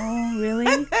 Oh,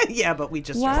 really? Yeah, but we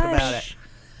just Why? joked about it.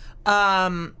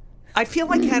 I feel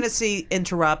like Hennessy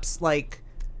interrupts like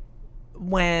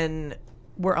when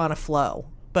we're on a flow,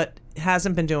 but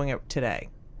hasn't been doing it today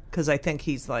because I think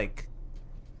he's like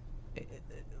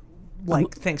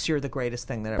thinks you're the greatest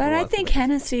thing that ever. But I walked think away.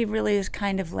 Hennessy really is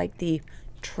kind of like the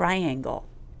triangle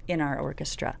in our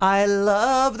orchestra. I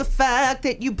love the fact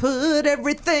that you put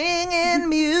everything in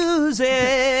music.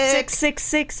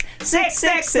 666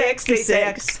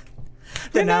 6666.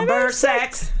 The number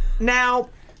 6. Now,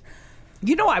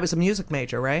 you know I was a music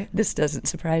major, right? This doesn't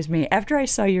surprise me. After I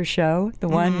saw your show, the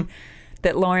one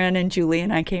that Lauren and Julie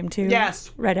and I came to, Yes.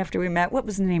 right after we met, what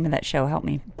was the name of that show? Help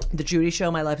me. The Judy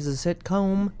Show, My Life is a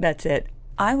Sitcom. That's it.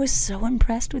 I was so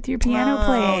impressed with your piano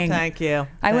playing. Oh, thank you.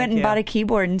 I went and bought a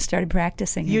keyboard and started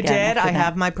practicing. You again did? after I that.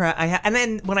 have my and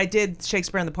then when I did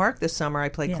Shakespeare in the Park this summer, I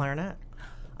played clarinet.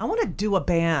 I want to do a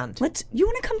band. You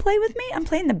want to come play with me? I'm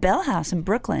playing the Bell House in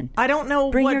Brooklyn. I don't know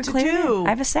Bring what your to clarinet. do. I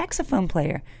have a saxophone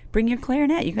player. Bring your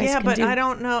clarinet. You guys yeah, can but do. I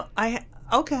don't know. I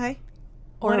Okay.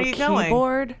 or Where are a you going?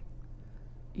 keyboard.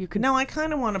 You could. No, I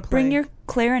kind of want to play. Bring your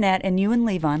clarinet, and you and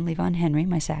Levon Henry,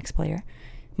 my sax player,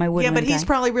 my woodwind Yeah, but he's guy.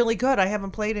 probably really good. I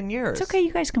haven't played in years. It's okay.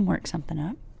 You guys can work something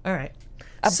up. All right.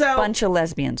 A So, bunch of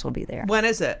lesbians will be there. when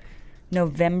is it?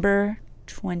 November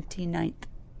 29th,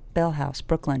 Bell House,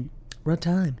 Brooklyn. What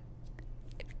time?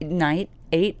 Night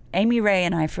 8. Amy Ray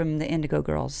and I from the Indigo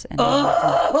Girls. And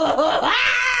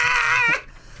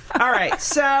All right.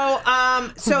 So,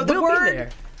 so the We'll be word, there.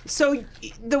 so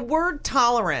the word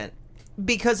tolerant,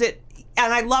 because it,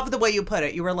 and I love the way you put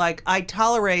it. You were like, I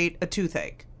tolerate a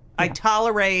toothache. I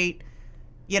tolerate,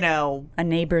 a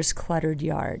neighbor's cluttered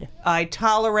yard. I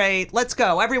tolerate. Let's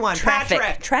go, everyone.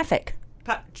 Patrick. Traffic.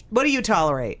 What do you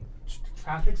tolerate?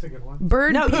 Traffic's a good one.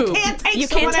 Bird No, poop. you can't take You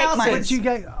someone can't take else's. mine. What'd you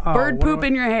get? Oh, Bird what poop am I-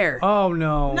 in your hair. Oh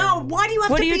no. No, why do you have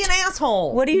What to do you be an t-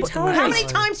 asshole? What do you tolerate? How many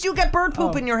times do you get bird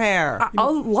poop in your hair?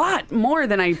 A lot more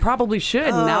than I probably should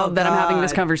now that I'm having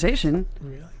this God. conversation.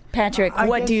 Patrick, I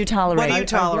what guess- do you tolerate? What do you I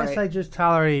tolerate? guess I just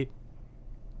tolerate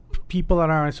people that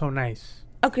aren't so nice.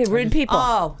 Okay, rude people.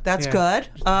 Oh, that's Yeah.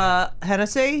 good.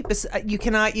 Hennessy, you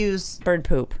cannot use. Bird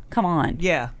poop. Come on.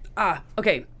 Yeah.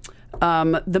 Okay.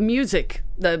 The music,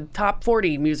 the top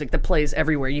 40 music that plays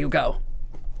everywhere you go.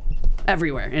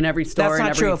 Everywhere, in every store. That's in not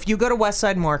every... true. If you go to West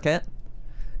Side Market,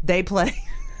 they play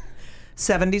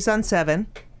 70s on 7,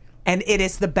 and it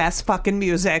is the best fucking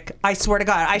music. I swear to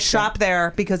God. I shop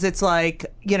there because it's like,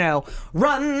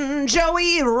 run,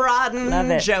 Joey, run, Love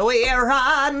it. Joey,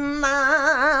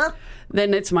 run.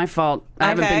 Then it's my fault. I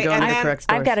haven't Okay, been going and to the then correct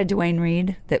stores. I've got a Dwayne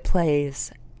Reed that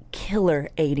plays killer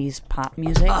 80s pop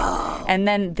music. Oh. And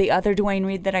then the other Dwayne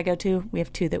Reed that I go to, we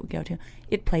have two that we go to,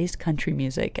 it plays country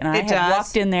music. And I It have does?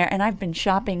 walked in there and I've been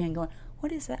shopping and going,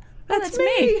 what is that? Oh, that's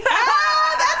me.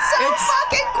 That's so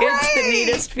fucking great. It's the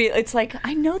neatest feel. It's like,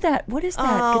 I know that. What is that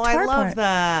Oh, guitar I love part?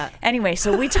 that. Anyway,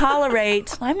 so we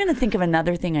tolerate, I'm going to think of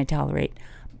another thing I tolerate.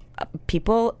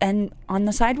 People and on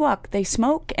the sidewalk, they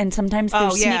smoke, and sometimes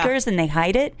there's Oh, yeah. sneakers and they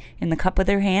hide it in the cup of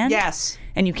their hand. Yes.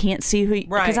 And you can't see who,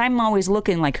 Right. because I'm always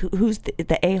looking like who's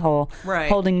the a-hole Right.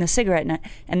 holding the cigarette,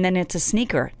 and then it's a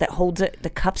sneaker that holds it,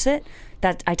 that cups it.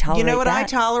 That I tolerate. You know what I that.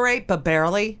 tolerate, but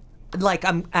barely? Like,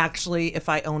 I'm actually, if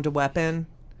I owned a weapon,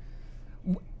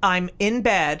 I'm in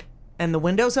bed and the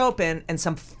window's open and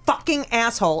some fucking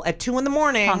asshole at 2 a.m.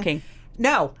 Honking.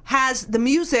 No, has the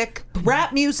music,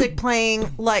 rap music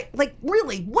playing, like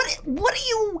really, what are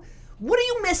you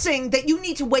missing that you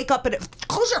need to wake up and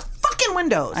close your fucking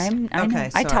windows? I know. I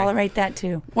sorry. tolerate that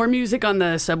too. Or music on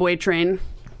the subway train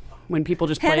when people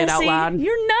just play it out Hennessy, loud.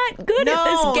 You're not good at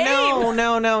this game.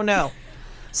 No.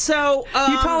 So,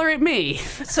 You tolerate me.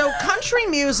 so country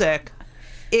music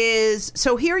is,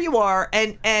 so here you are,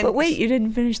 and But wait, you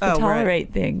didn't finish the Oh, right.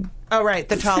 tolerate thing. oh right,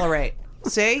 the tolerate.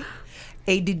 See,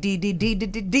 ADD.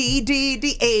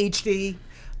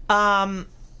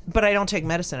 But I don't take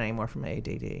medicine anymore from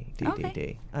ADD.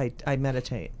 Okay. I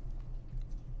meditate.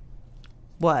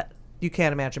 What? You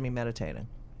can't imagine me meditating.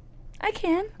 I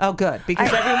can. Oh, good,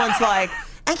 because everyone's like,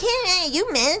 I can't.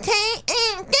 You meditate,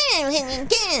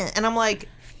 and I'm like,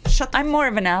 shut the I'm more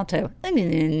of an alto.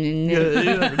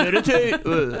 meditate.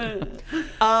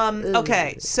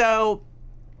 Okay, so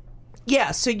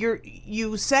yeah, so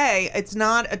you say it's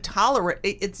not a tolerant.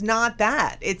 It's not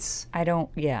that. It's I don't.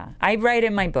 Yeah, I write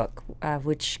in my book,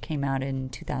 which came out in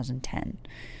 2010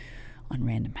 on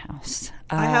Random House.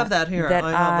 I have that here. That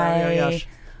I have that here, yes.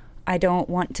 I don't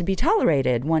want to be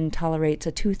tolerated. One tolerates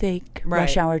a toothache, Right.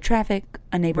 rush hour traffic,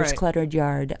 a neighbor's Right. cluttered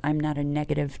yard. I'm not a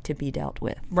negative to be dealt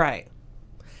with. right.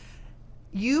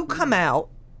 You come out.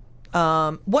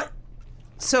 What?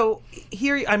 So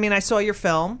here, I mean, I saw your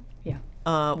film, Yeah.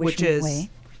 which Me is away.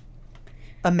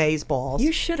 Amazeballs.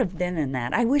 You should have been in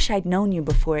that. I wish I'd known you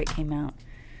before it came out.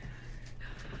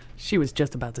 She was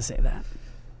just about to say that.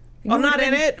 I'm not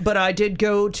in it, but I did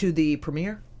go to the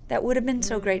premiere. That would have been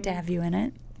so great to have you in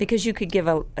it because you could give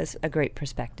a great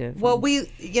perspective. Well,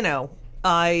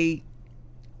 I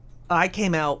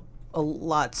came out a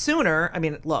lot sooner. I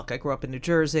mean, look, I grew up in New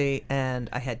Jersey and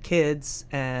I had kids,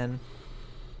 and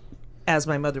as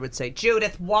my mother would say,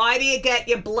 Judith, why do you get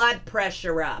your blood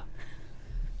pressure up?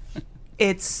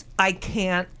 I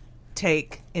can't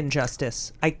take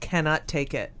injustice. I cannot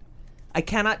take it. I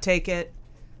cannot take it.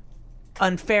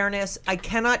 Unfairness. I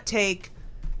cannot take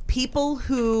people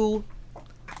who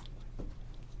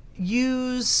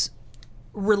use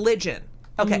religion.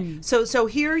 Okay, so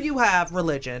here you have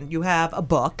religion. You have a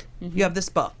book. You have this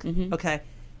book. Okay,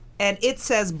 and it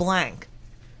says blank.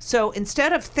 So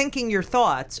instead of thinking your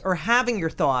thoughts or having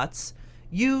your thoughts,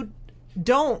 you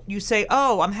don't. You say,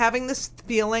 "Oh, I'm having this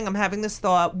feeling. I'm having this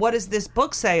thought. What does this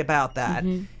book say about that?"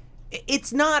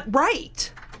 it's not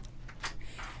right.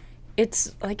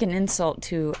 It's like an insult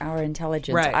to our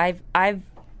intelligence. Right.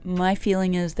 My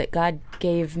feeling is that God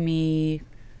gave me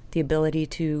the ability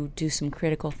to do some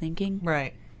critical thinking.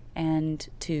 Right. And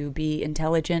to be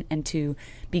intelligent and to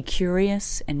be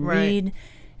curious and Right. read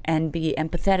and be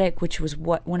empathetic, which was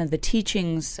what one of the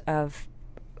teachings of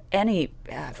any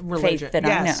Religion. faith that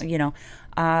Yes. I know, you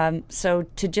know. So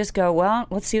to just go, well,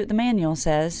 let's see what the manual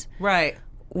says, Right.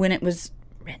 when it was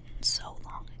written so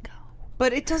long ago.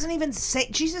 But it doesn't even say,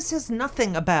 Jesus says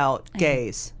nothing about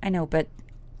gays. I know, but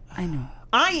I know.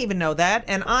 I even know that,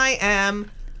 and I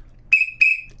am.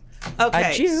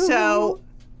 Okay, A Jew. so.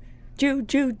 Jew.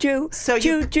 So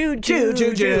Jew, you.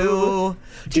 Jew.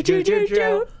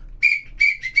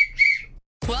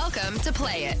 Welcome to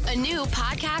Play It, a new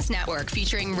podcast network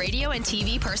featuring radio and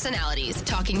TV personalities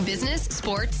talking business,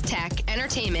 sports, tech,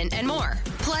 entertainment, and more.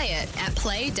 Play it at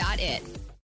play.it.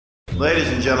 Ladies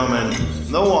and gentlemen,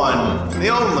 the one, the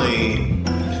only,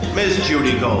 Miss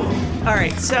Judy Gold. All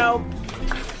right, so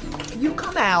you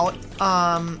come out.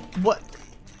 What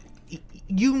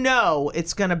you know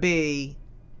it's gonna be.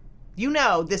 You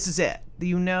know this is it.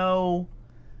 You know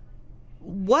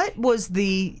what was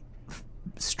the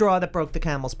straw that broke the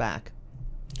camel's back,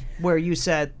 where you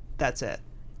said that's it.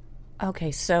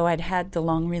 Okay, so I'd had the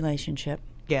long relationship.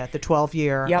 Yeah, the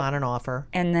 12-year Yep. on and offer.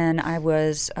 And then I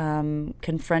was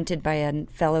confronted by a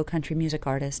fellow country music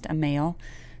artist, a male,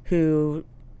 who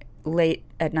late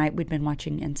at night we'd been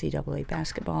watching NCAA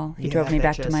basketball. He Yeah, drove me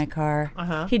back to bitches. my car.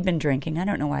 Uh-huh. He'd been drinking. I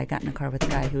don't know why I got in a car with a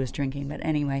guy who was drinking, but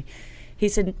anyway, he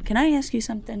said, "Can I ask you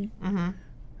something?" Mm-hmm.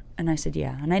 And I said,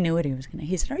 "Yeah." And I knew what he was going to.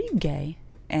 He said, "Are you gay?"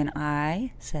 And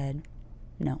I said,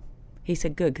 "No." He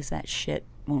said, "Good, because that shit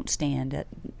won't stand.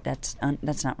 That's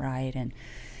not right."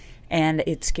 And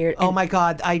it scared. Oh my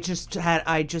God! I just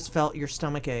felt your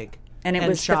stomach ache, And it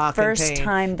was the shock and first pain.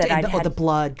 time that I'd had- the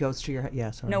blood goes to your head. Yeah,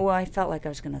 sorry. No, well, I felt like I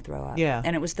was going to throw up. Yeah.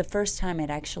 And it was the first time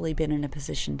I'd actually been in a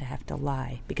position to have to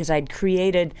lie, because I'd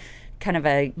created kind of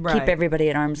a Right. keep everybody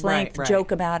at arm's Right, length, right.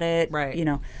 joke about it, Right. you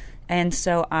know. And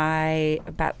so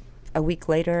about a week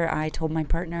later, I told my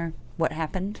partner what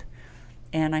happened,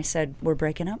 and I said, "We're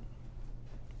breaking up.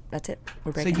 That's it.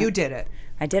 We're So breaking up." you did it.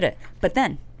 I did it. But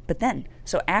then,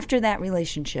 so after that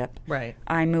relationship, Right.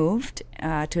 I moved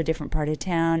to a different part of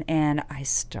town, and I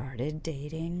started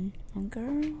dating a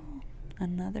girl,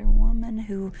 another woman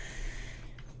who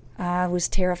was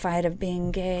terrified of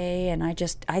being gay, and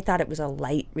I thought it was a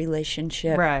light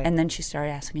relationship. Right. And then she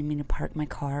started asking me to park my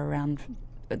car around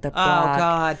the Oh block.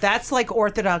 God, that's like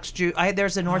Orthodox Jew.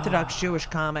 There's an Orthodox Jewish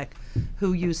comic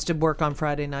who used to work on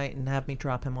Friday night and have me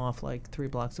drop him off like 3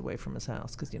 blocks away from his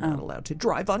house because you're not allowed to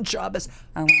drive on Shabbos.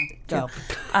 Oh, wow. Go.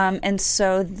 And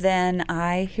so then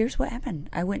here's what happened.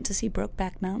 I went to see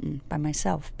Brokeback Mountain by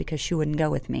myself because she wouldn't go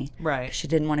with me. Right. 'Cause she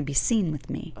didn't want to be seen with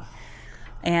me.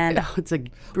 And Oh, it's a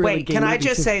really Wait, gay can I movie,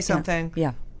 just too. say something?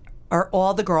 yeah. Are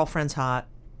all the girlfriends hot?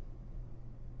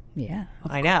 Yeah.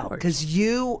 I know, because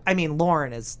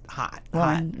Lauren is hot. Well,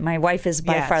 hot. and my wife is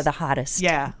by Yes. far the hottest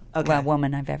Yeah. Okay.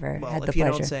 woman I've ever Well, had the if you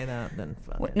pleasure. don't say that, then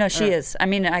fuck it. No, she is. I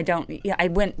mean, I don't. Yeah,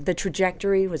 the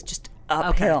trajectory was just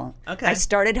uphill. Okay. I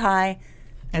started high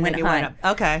And went then you high. went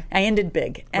up. Okay. I ended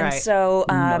big. And Right. so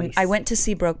Nice. I went to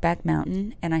see Brokeback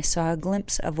Mountain, and I saw a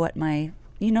glimpse of what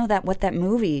that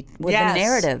movie with Yes. the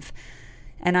narrative.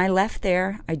 And I left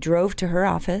there. I drove to her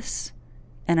office,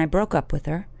 and I broke up with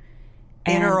her.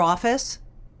 In And- her office?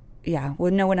 Yeah.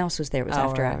 Well, no one else was there. It was Oh,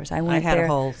 after right. hours. I went had there. a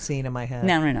whole scene in my head.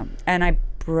 No. And I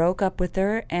broke up with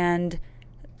her, and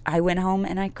I went home,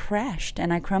 and I crashed,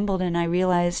 and I crumbled, and I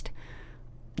realized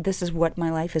this is what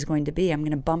my life is going to be. I'm going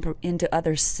to bump into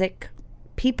other sick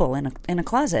people in a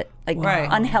closet, like Right.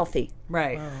 unhealthy.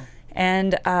 Right.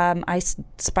 And I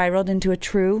spiraled into a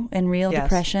true and real Yes.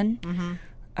 depression.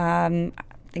 I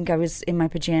think I was in my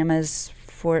pajamas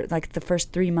for like the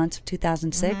first 3 months of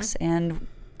 2006, and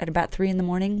at about 3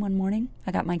 a.m. one morning,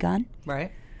 I got my gun.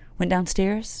 Right. Went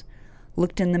downstairs,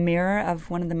 looked in the mirror of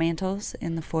one of the mantles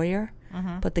in the foyer,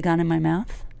 put the gun in my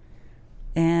mouth,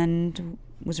 and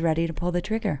was ready to pull the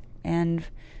trigger. And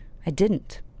I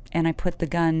didn't. And I put the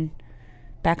gun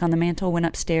back on the mantle, went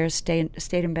upstairs, stayed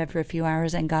in bed for a few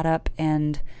hours, and got up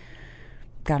and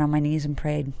got on my knees and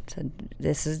prayed. Said,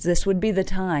 this would be the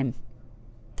time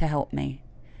to help me.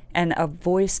 And a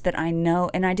voice that I know,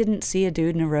 and I didn't see a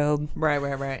dude in a robe.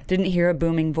 Right. Didn't hear a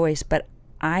booming voice, but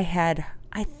I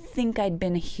think I'd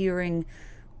been hearing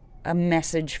a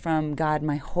message from God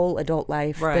my whole adult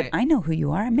life. Right. But I know who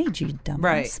you are. I made you, dumbass.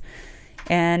 Right.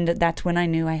 And that's when I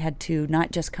knew I had to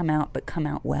not just come out, but come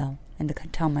out well and to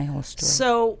tell my whole story.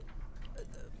 So,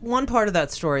 one part of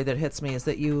that story that hits me is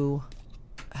that you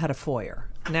had a foyer.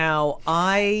 Now,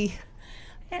 I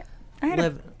had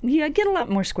live... I get a lot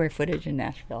more square footage in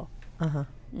Nashville.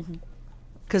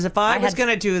 Because if I was had- going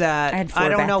to do that, I had 4 I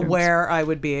don't know bathrooms. where I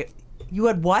would be. You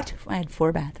had what? I had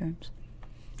 4 bathrooms.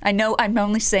 I know. I'm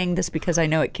only saying this because I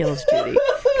know it kills Judy.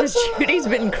 Because Judy's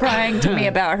been crying to me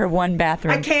about her 1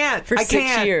 bathroom. I can't. for I 6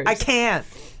 can't. years. I can't.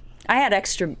 I had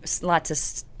lots of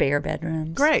spare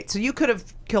bedrooms. Great. So you could have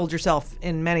killed yourself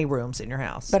in many rooms in your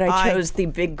house. But I chose the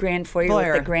big grand foyer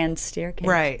Foyer. with the grand staircase.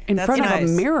 Right. In That's front nice. of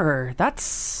a mirror.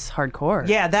 That's hardcore.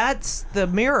 Yeah, that's the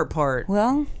mirror part.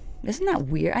 Well, isn't that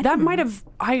weird? That might have.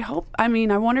 I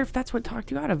wonder if that's what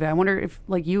talked you out of it. I wonder if,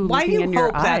 like, you Why do looking you in your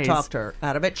hope that eyes. talked her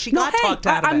out of it? She No, got hey, talked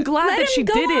out of I'm it. glad Let that she him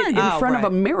go did it on. in Oh, front of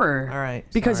right. a mirror. All right,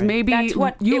 Because sorry. maybe That's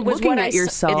what you it was. looking What at I s-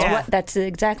 yourself. It's that's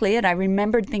exactly it. I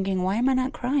remembered thinking, why am I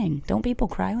not crying? Don't people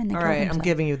cry when they All kill right, I'm themselves?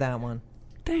 giving you that one.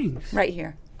 Thanks. Right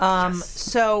here.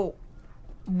 So,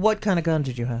 what kind of gun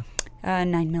did you have?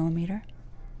 9mm.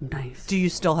 Nice. Do you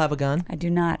still have a gun? I do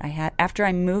not. I had after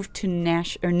I moved to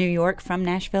New York from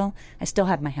Nashville. I still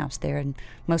have my house there and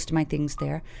most of my things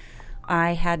there.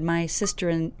 I had my sister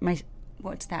and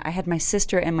I had my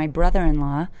sister and my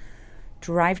brother-in-law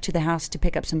drive to the house to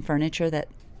pick up some furniture that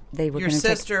they were Your going to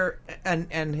take. sister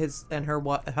and her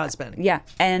husband. Yeah,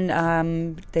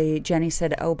 and Jenny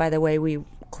said, "Oh, by the way, we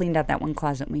cleaned out that one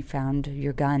closet and we found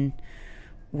your gun.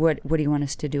 What do you want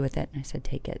us to do with it?" And I said,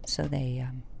 "Take it." So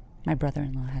my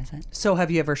brother-in-law has it So,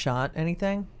 have you ever shot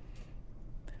anything?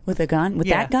 with a gun. With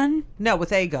Yeah. that gun, No,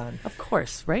 with a gun. Of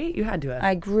course, right? You had to have.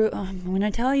 I'm going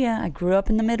to tell you, I grew up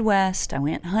in the Midwest. I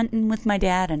went hunting with my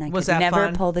dad, and I Was could that never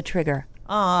fun? pull the trigger.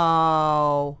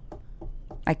 Oh,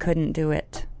 I couldn't do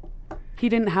it. He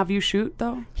didn't have you shoot,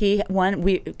 though?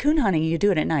 Coon hunting, you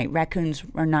do it at night. Raccoons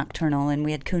are nocturnal, and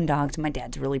we had coon dogs, and my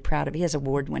dad's really proud of it. He has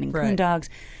award-winning coon Right. dogs,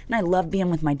 and I loved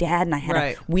being with my dad, and I had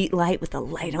Right. a wheat light with a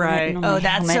light on Right. it. And Oh, my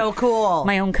that's helmet, so cool.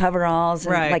 My own coveralls,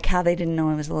 and Right. like how they didn't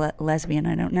know I was a lesbian,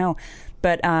 I don't know.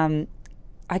 But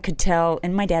I could tell,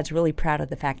 and my dad's really proud of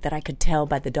the fact that I could tell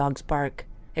by the dog's bark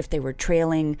if they were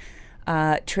trailing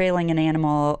an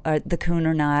animal, the coon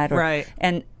or not. Right.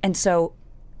 And so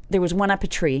there was one up a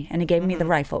tree, and he gave me the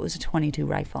rifle. It was a .22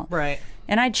 rifle. Right.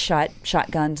 And I'd shot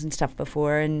shotguns and stuff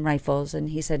before and rifles, and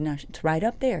he said, "No, it's right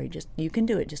up there. You can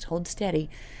do it. Just hold steady."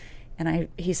 And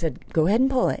he said, "Go ahead and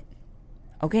pull it."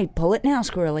 "Okay, pull it now,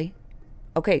 Squirrely."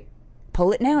 "Okay,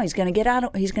 pull it now. He's going to get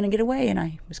out. He's going to get away." And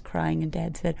I was crying, and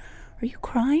Dad said, "Are you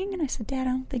crying?" And I said, "Dad,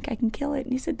 I don't think I can kill it."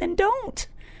 And he said, "Then don't."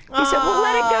 He said, "Well,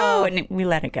 let it go." And we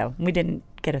let it go. We didn't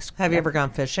get a. Have you ever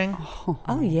gone fishing?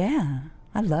 Oh yeah,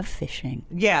 I love fishing.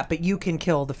 Yeah, but you can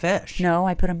kill the fish. No,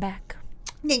 I put them back.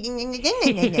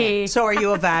 So, are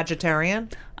you a vegetarian?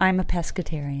 I'm a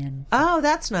pescatarian. Oh,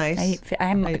 that's nice.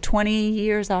 I'm 20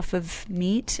 years off of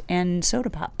meat and soda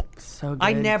pop. So good.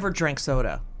 I never drink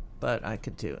soda, but I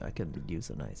could use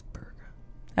a nice burger.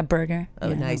 A burger. A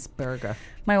Yeah. nice burger.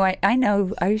 My wife, I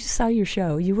know, I saw your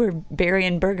show. You were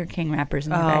burying Burger King wrappers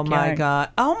in the backyard. Oh my god!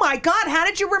 Oh my god! How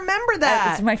did you remember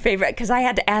that? It's my favorite because I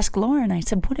had to ask Lauren. I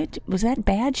said, was that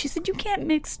bad? She said, "You can't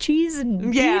mix cheese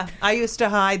and Yeah, beef." I used to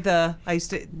hide the.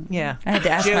 Yeah. I had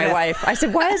to ask my Judith, wife. I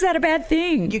said, "Why is that a bad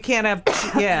thing?" You can't have.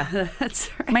 Yeah. That's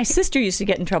right. My sister used to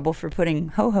get in trouble for putting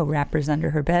ho-ho wrappers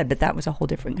under her bed, but that was a whole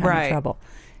different kind Right. of trouble.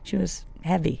 She was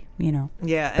heavy,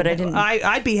 Yeah, But and I didn't.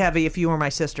 I'd be heavy if you were my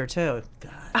sister too.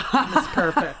 God, that's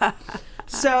perfect.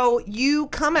 So you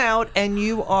come out and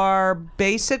you are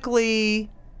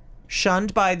basically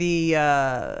shunned by the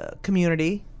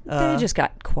community. They just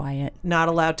got quiet, Not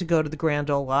allowed to go to the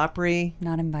Grand Ole Opry.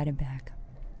 not invited back.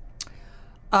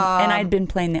 And I'd been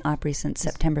playing the Opry since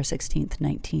September 16th,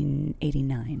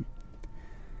 1989.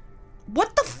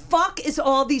 What the fuck is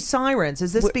all these sirens?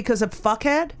 Is this because of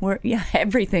fuckhead?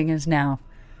 Everything is now.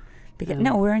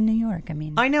 No, we're in New York. I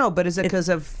mean, I know, but is it because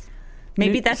of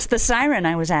maybe that's the siren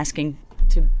I was asking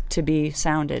to be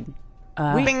sounded.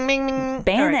 bing, bing,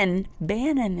 bing? All right.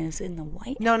 Bannon is in the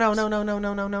White No.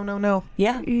 House.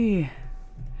 Yeah.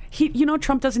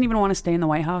 Trump doesn't even want to stay in the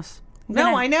White House.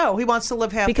 No, I know. He wants to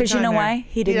live half Because the time you know there. why?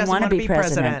 He didn't doesn't want to wanna be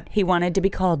president. He wanted to be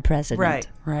called president. Right.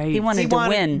 Right. He wanted to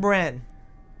win. Win.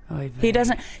 He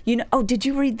doesn't, did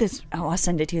you read this? Oh, I'll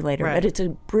send it to you later. Right. But it's a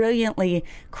brilliantly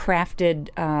crafted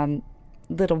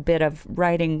little bit of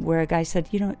writing where a guy said,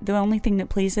 the only thing that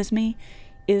pleases me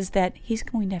is that he's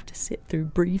going to have to sit through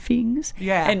briefings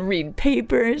and read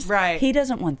papers. Right. He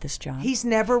doesn't want this job. He's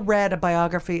never read a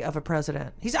biography of a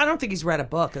president. I don't think he's read a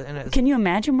book. Can you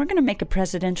imagine? We're going to make a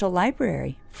presidential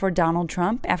library for Donald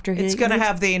Trump after It's going to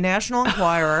have the National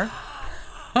Enquirer.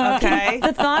 Okay.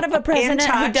 the thought of a president who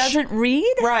Touch. doesn't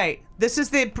read. Right. This is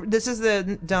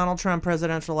the Donald Trump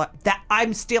presidential.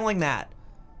 I'm stealing that.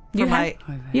 You have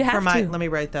to. Let me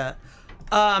write that.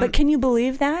 But can you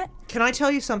believe that? Can I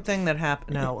tell you something that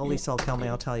happened? No, Elisa will tell me.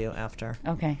 I'll tell you after.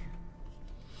 Okay.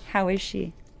 How is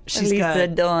she? She's Elisa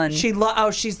good. Dunn.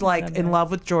 She's like in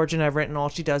love with George and Everett, and all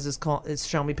she does is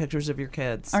show me pictures of your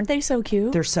kids. Aren't they so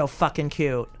cute? They're so fucking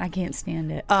cute. I can't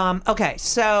stand it. Okay,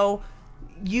 so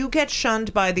you get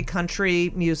shunned by the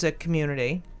country music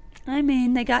community. I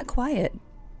mean, they got quiet.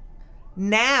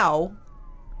 Now,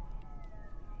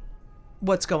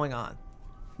 what's going on?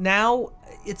 Now,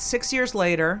 it's 6 years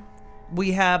later.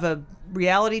 We have a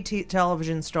reality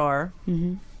television star.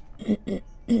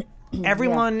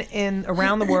 Everyone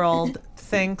around the world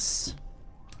thinks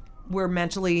we're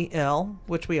mentally ill,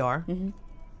 which we are.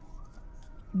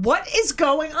 What is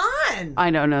going on?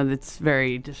 I don't know. That's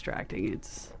very distracting.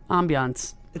 It's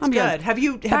ambiance. It's good. Have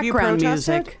you Background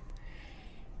protested? music.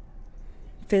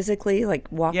 Physically, like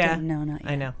walking? Yeah, No, not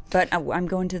yet. I know. But I'm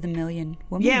going to the Million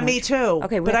Woman Yeah, March. me too.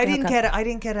 Okay, but I didn't hook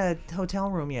up. get a hotel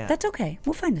room yet. That's okay.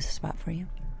 We'll find a spot for you.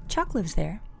 Chuck lives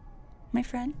there. My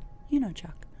friend. You know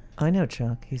Chuck. I know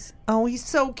Chuck. He's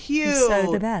so cute. He's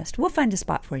so the best. We'll find a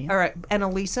spot for you. All right, and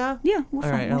Elisa? Yeah, we'll All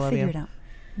find. right, I We'll love figure you. it out.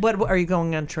 What are you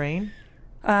going on train?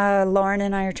 Lauren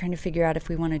and I are trying to figure out if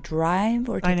we want to drive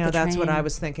or take I know the that's what train. I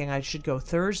was thinking. I should go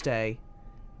Thursday,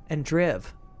 and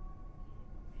drive.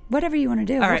 Whatever you want to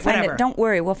do. All right, find whatever. Don't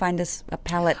worry. We'll find us a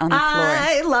pallet on the floor.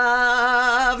 I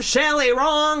love Shelley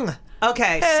Wrong.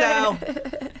 Okay,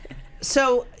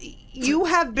 so you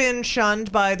have been shunned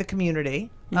by the community,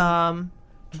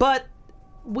 but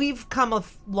we've come a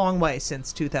long way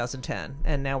since 2010,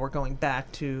 and now we're going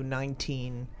back to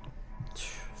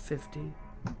 50.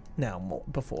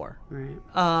 before.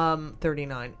 Right.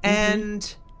 39.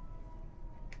 And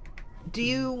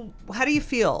how do you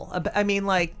feel? I mean,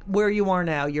 like, where you are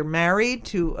now, you're married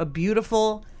to a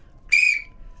beautiful,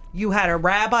 you had a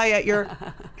rabbi at your,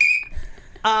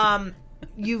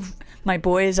 My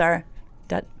boys are,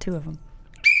 got 2 of them.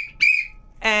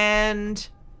 and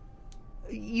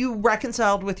you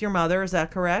reconciled with your mother, is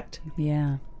that correct?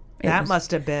 Yeah. That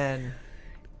must have been.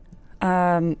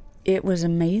 It was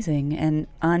amazing and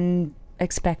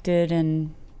unexpected,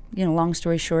 and long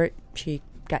story short, she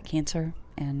got cancer,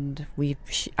 and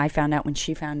I found out when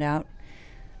she found out.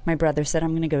 My brother said,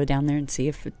 I'm going to go down there and see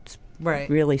if it's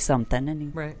really something, and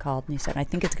he called and he said, I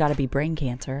think it's got to be brain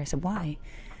cancer. I said, why?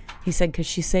 He said, because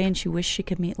she's saying she wished she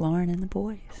could meet Lauren and the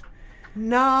boys.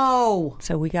 No.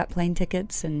 So we got plane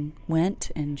tickets and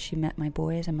went, and she met my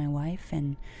boys and my wife,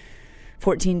 and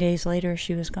 14 days later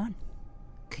she was gone.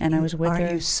 And I was with her.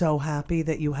 Are you so happy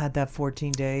that you had that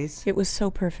 14 days? It was so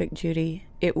perfect, Judy.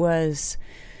 It was.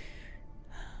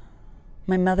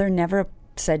 My mother never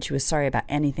said she was sorry about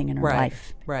anything in her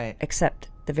life. Right. Except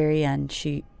the very end,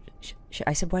 she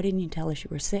I said, why didn't you tell us you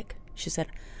were sick? She said,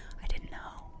 I didn't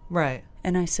know. Right.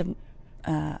 And I said,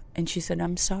 and she said,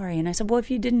 I'm sorry. And I said, well,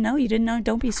 if you didn't know, you didn't know.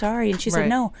 Don't be sorry. And she said,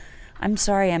 no, I'm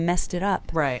sorry. I messed it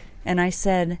up. Right. And I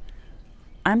said,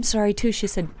 I'm sorry too. She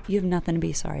said, you have nothing to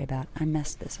be sorry about. I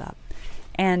messed this up.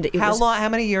 And it was How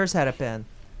many years had it been?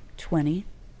 20.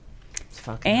 It's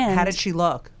fucking. And how did she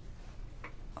look?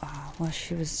 Well,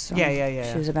 she was.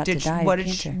 Yeah. She was about to die. What of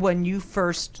did cancer. when you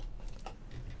first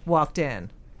walked in?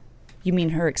 You mean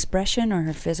her expression or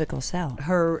her physical self?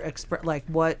 Her like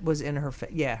what was in her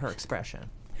face? Yeah, her expression.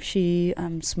 She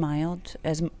smiled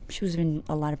as she was in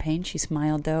a lot of pain. She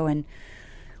smiled though, and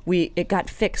it got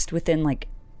fixed within like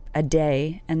a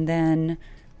day, and then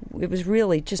it was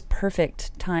really just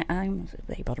perfect time. I was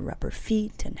able to rub her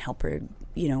feet and help her.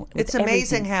 With It's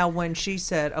amazing everything. how when she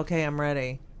said, "Okay, I'm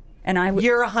ready," And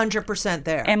you're 100%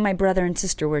 there. And my brother and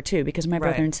sister were too, because my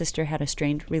brother Right. and sister had a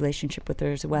strained relationship with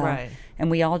her as well. Right. And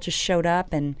we all just showed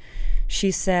up, and she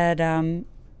said,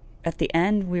 at the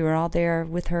end, we were all there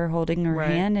with her holding her Right.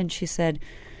 hand, and she said,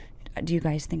 do you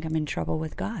guys think I'm in trouble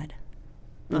with God?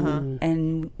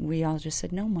 And we all just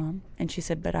said, no, Mom. And she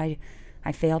said, but I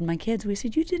failed my kids. We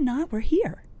said, you did not. We're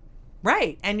here.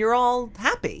 Right, and you're all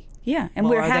happy. Yeah, and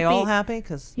Well, we're are happy. they all happy?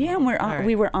 Cause, Yeah, and all right.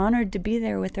 we were honored to be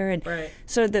there with her. And Right.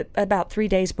 so about 3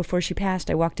 days before she passed,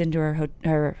 I walked into her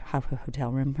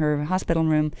hotel room, her hospital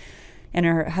room, and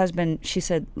her husband. She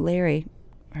said, "Larry,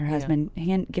 her husband,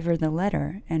 give her the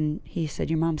letter." And he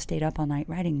said, "Your mom stayed up all night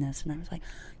writing this." And I was like,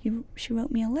 "She wrote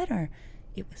me a letter."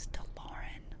 It was to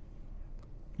Lauren.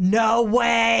 No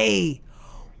way.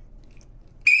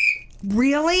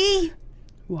 Really?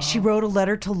 Wow. She wrote a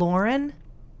letter to Lauren?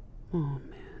 Oh, man.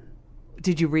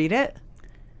 Did you read it?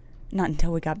 Not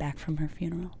until we got back from her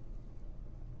funeral.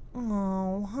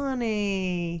 Oh,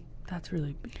 honey. That's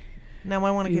really Now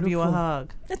I want to give you a Beautiful.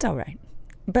 hug. That's all right.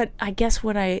 But I guess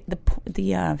what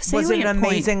the salient Was it an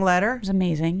point amazing letter? was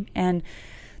amazing. And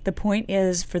The point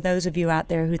is, for those of you out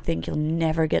there who think you'll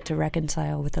never get to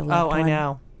reconcile with a loved one, I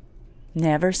know.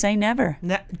 never say never.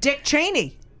 Dick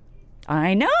Cheney.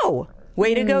 I know.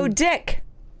 Way to go, Dick.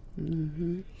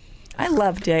 I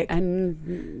love Dick.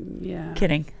 And yeah.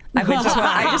 Kidding. I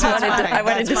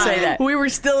wanted to say that. We were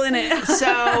still in it.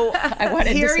 So wanted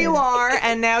to here say you that. are,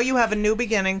 and now you have a new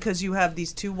beginning because you have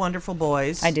these two wonderful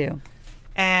boys. I do.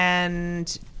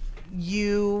 And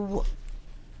you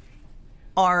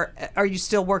are you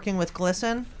still working with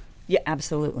Glisten? Yeah,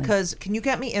 absolutely. Because can you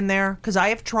get me in there? Because I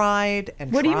have tried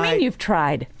and What do you tried. mean you've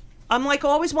tried? I'm like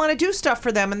always want to do stuff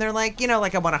for them, and they're like,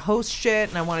 like I want to host shit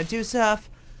and I want to do stuff.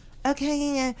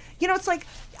 Okay, it's like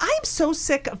I'm so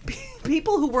sick of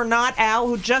people who were not out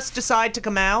who just decide to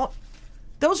come out.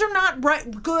 Those are not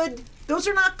good. Those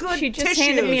are not good. She just tissues.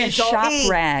 handed me a shop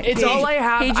rag. It's all I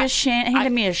have. He just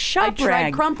handed me a shop I tried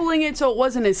rag. crumpling it so it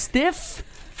wasn't as stiff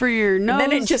for your nose.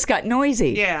 And then it just got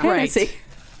noisy. Yeah. Hennessy. Right.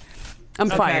 I'm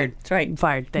fired. That's right. I'm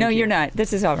fired. Thank no, you. you're not.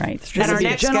 This is all right. And our is a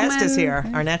next guest is gentleman. here.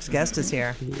 Our next guest is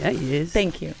here. Yeah, he is.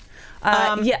 Thank you.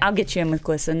 Yeah, I'll get you in with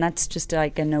Glisten. That's just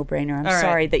like a no-brainer. I'm All right.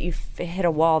 sorry that you hit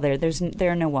a wall there.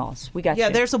 There are no walls. We got you. Yeah,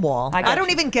 there's a wall. I got don't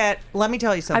you. even get. Let me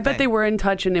tell you something. I bet they were in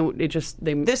touch and it just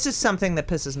they. This is something that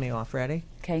pisses me off. Ready?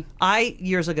 Okay. I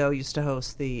years ago used to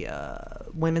host the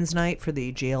Women's Night for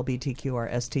the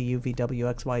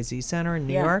GLBTQRSTUVWXYZ Center in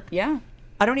New York. Yeah.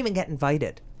 I don't even get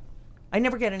invited. I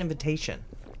never get an invitation.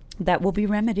 That will be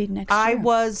remedied next I year.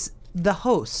 was the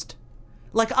host.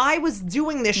 Like I was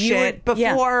doing this You shit were-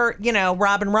 yeah. before,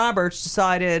 Robin Roberts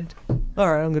decided, all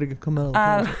right, I'm going to come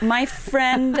out. My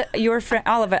friend, your friend,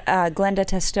 Glenda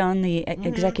Testone, the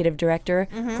executive director.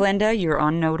 Glenda, you're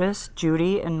on notice.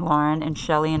 Judy and Lauren and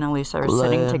Shelley and Elisa are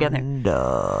sitting together.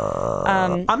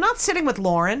 I'm not sitting with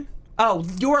Lauren. Oh,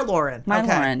 you're Lauren. My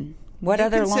okay. Lauren. What You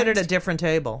other can sit at Laurens? a different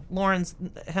table.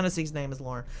 Hennessy's name is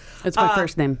Lauren. It's my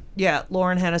first name. Yeah,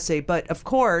 Lauren Hennessy. But of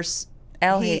course,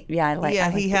 I he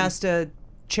like he that. has to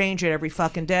change it every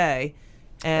fucking day.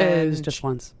 It And was just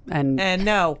once, and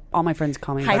no. all my friends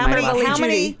call me by my Hyperbole last name.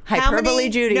 Judy. Hyperbole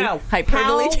Judy. No.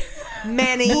 Hyperbole How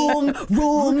many?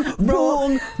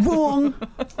 wrong.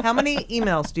 How many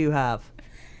emails do you have?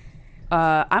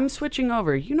 I'm switching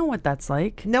over. You know what that's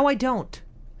like. No, I don't.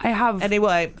 I have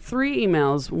Anyway, 3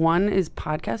 emails. One is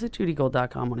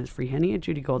podcast@judygold.com. One is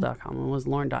freehenny@judygold.com. One was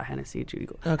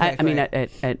lauren.hennessy@judygold. Okay, I mean, great.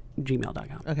 at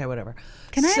gmail.com. okay, whatever.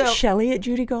 Can I have Shelley at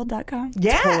judygold.com?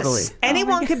 Yes. Totally.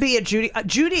 Anyone could be a Judy.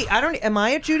 Judy, am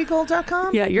I at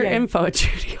judygold.com? Yeah, your info at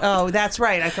Judy. Oh, that's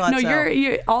right. I thought No, so.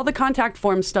 you're all the contact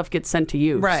form stuff gets sent to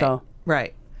you. Right. So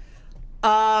Right. So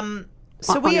on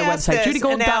we their asked website, this,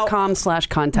 and now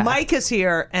judygold.com/contact. Mike is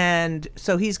here, and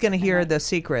so he's going to hear the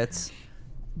secrets.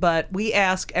 But we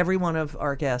ask every one of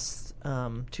our guests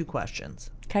 2 questions.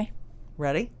 Okay.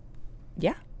 Ready?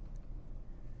 Yeah.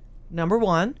 Number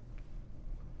 1,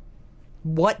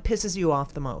 what pisses you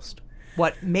off the most?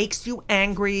 What makes you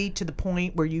angry to the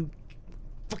point where you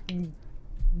fucking...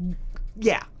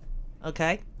 Yeah.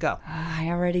 Okay, go. I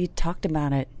already talked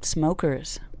about it.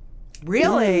 Smokers.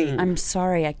 Really? I'm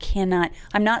sorry. I cannot.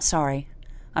 I'm not sorry.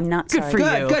 I'm not sorry. for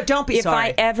you. Good. Don't be If sorry.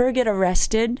 I ever get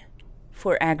arrested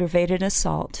for aggravated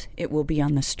assault, it will be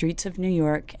on the streets of New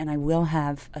York, and I will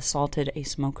have assaulted a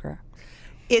smoker.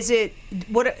 Is it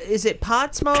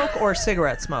pot smoke or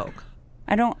cigarette smoke?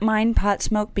 I don't mind pot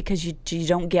smoke because you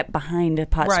don't get behind a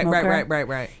pot smoker.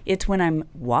 Right. It's when I'm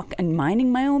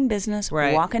minding my own business,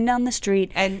 Right. walking down the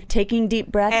street, And- taking deep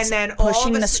breaths, And then pushing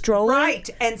all of the stroller. right?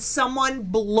 And someone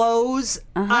blows.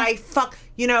 I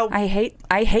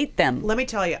hate them. Let me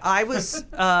tell you, I was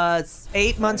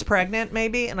 8 months pregnant,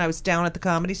 maybe, and I was down at the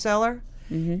Comedy Cellar,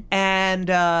 and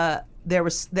there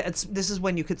was this is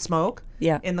when you could smoke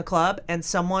in the club, and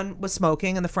someone was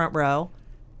smoking in the front row,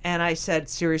 and I said,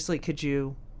 seriously, could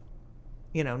you,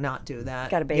 not do that?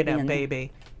 Got a baby in there.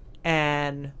 baby,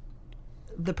 and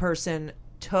the person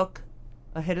took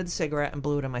a hit of the cigarette and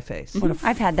blew it in my face,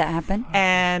 I've had that happen.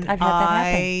 and I've had that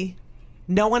happen.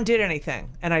 no one did anything,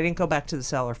 and I didn't go back to the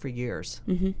cellar for years.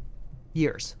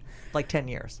 Years, like 10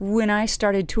 years. When I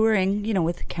started touring,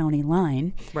 with County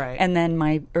Line, Right. and then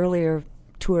my earlier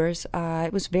tours,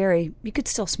 it was you could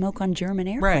still smoke on German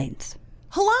airplanes.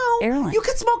 Hello? Airline. You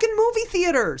could smoke in movie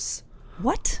theaters.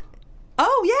 What?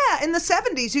 Oh, yeah. In the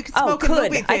 70s, you could Oh, smoke in movie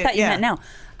theaters. I thought you meant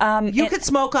now. You could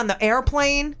smoke on the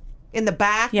airplane, in the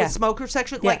back, Yeah. the smoker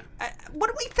section. Yeah. Like, what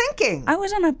are we thinking? I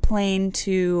was on a plane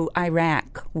to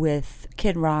Iraq with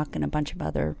Kid Rock and a bunch of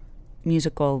other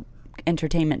musical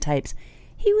entertainment types.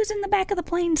 He was in the back of the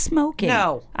plane smoking.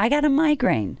 No. I got a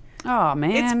migraine. Oh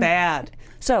man, It's bad.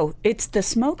 So it's the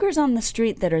smokers on the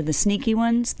street that are the sneaky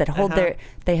ones that hold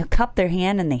they cup their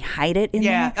hand and they hide it in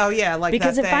Yeah. there. Oh, yeah. Like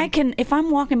Because that thing. if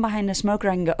I'm walking behind a smoker,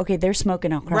 I can go, okay, they're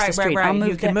smoking across Right, the street. right, I'll right. move.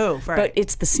 You can move, right. But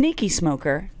it's the sneaky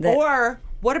smoker that Or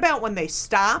what about when they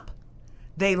stop?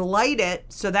 They light it,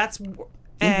 so that's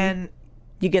and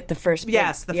you get the first.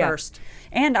 yes, the yeah. first.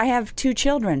 And I have 2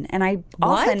 children, and I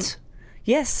often. What?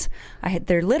 Yes,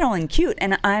 they're little and cute,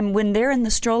 and when they're in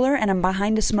the stroller and I'm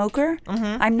behind a smoker,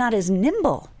 I'm not as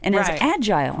nimble and Right. as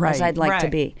agile as Right. I'd like to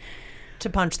Right. be,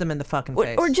 To punch them in the fucking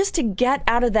face. or just to get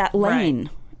out of that lane.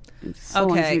 So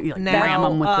long as Okay, you, like, now, ram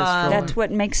 'em with the stroller. That's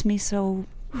what makes me so.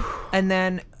 And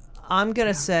then I'm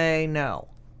gonna say no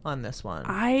on this one.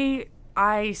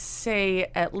 I say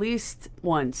at least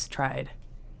once tried.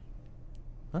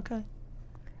 Okay.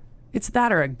 It's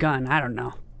that or a gun. I don't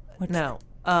know. No.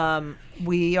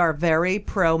 We are very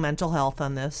pro mental health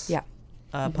on this Yeah,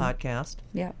 podcast.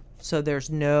 yeah. So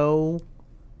there's no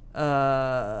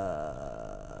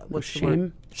what's the word?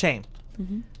 Shame. Shame.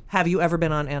 Have you ever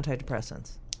been on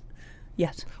antidepressants?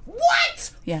 Yes.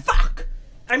 What? Yeah. Fuck.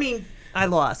 I mean, I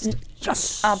lost.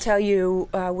 I'll tell you,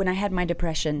 when I had my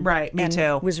depression, Right, me and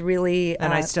too. was really,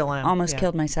 And I still am, almost yeah.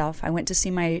 killed myself. I went to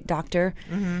see my doctor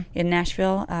in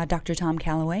Nashville, Dr. Tom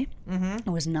Calloway. I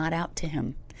was not out to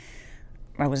him.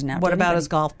 I wasn't out. What to about anybody. his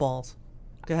golf balls?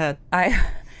 Go ahead. I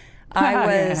Yeah,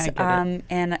 was, I get it.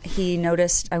 and he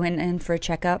noticed. I went in for a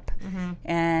checkup,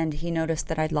 and he noticed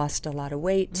that I'd lost a lot of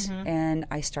weight, and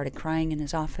I started crying in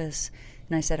his office.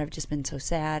 And I said, I've just been so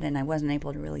sad, and I wasn't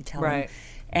able to really tell Right. him.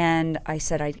 And I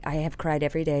said, I have cried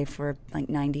every day for like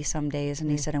 90 some days. And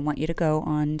he said, I want you to go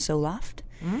on Zoloft.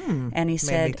 And he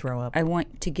said, throw up. I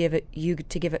want to give it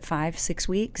 5-6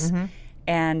 weeks.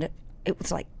 And it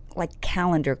was like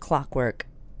calendar clockwork.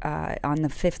 On the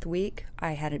 5th week,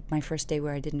 I had my first day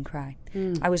where I didn't cry.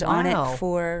 I was on Wow. it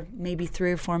for maybe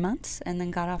 3 or 4 months and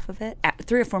then got off of it.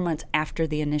 3 or 4 months after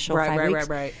the initial 5 weeks.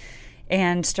 Right.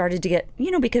 And started to get,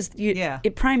 because Yeah.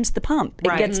 it primes the pump.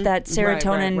 Right. It gets that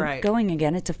serotonin right. going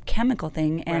again. It's a chemical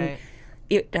thing. And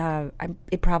Right.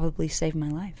 it probably saved my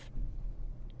life.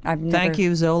 Thank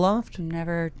you, Zoloft.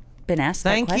 Never been asked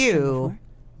Thank that question you,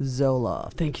 before.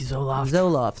 Zoloft. Thank you, Zoloft.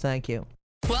 Zoloft, thank you.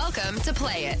 Welcome to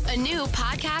Play It, a new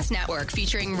podcast network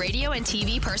featuring radio and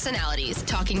TV personalities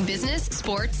talking business,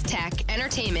 sports, tech,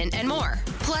 entertainment, and more.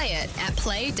 Play it at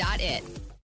play.it.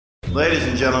 Ladies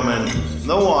and gentlemen,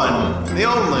 the one, the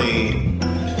only,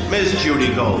 Miss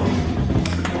Judy Gold.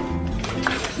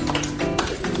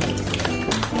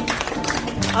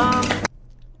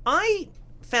 I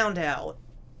found out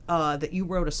that you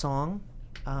wrote a song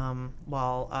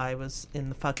while I was in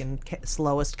the fucking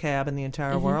slowest cab in the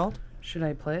entire world. Should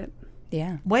I play it?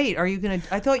 Yeah. Wait, are you gonna?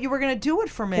 I thought you were gonna do it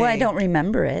for me. Well, I don't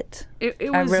remember it. It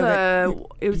I was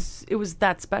wrote it was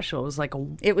that special. It was like a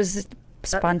It was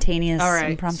spontaneous, All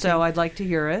right, impromptu. so I'd like to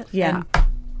hear it. yeah.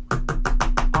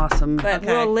 awesome. But Okay.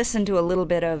 we'll listen to a little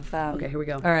bit of. Okay, here we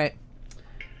go. All right,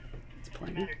 It's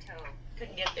playing.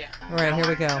 all right, here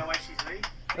we go.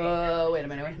 Wait a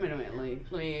minute.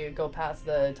 Let me go past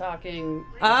the talking.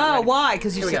 Oh, why?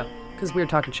 Because you Here we said. go. Because we were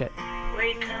talking shit.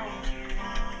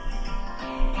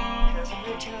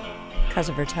 Because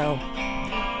of her toe.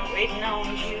 Waiting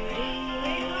on Judy.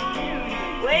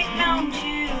 Waiting on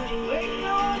Judy. Waiting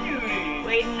on Judy.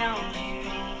 Waiting on Judy.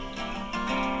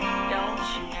 Don't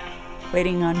you know?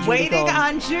 Waiting on Judy Waiting Gold.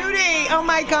 on Judy. Oh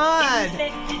my God.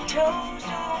 Infected toes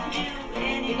on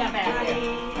Judy. You got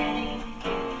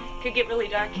could get really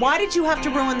dark. Why did you have to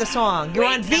ruin the song? You're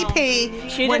on VP when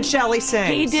didn't- Shelley sings.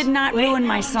 He did not ruin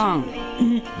my song.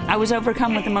 I was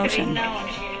overcome with emotion. Waiting on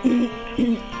Judy.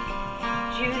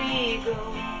 Judy go.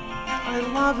 I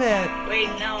love it.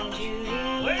 Waiting on Judy.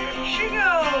 Where'd she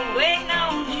go? Waiting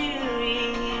on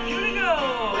Judy. Judy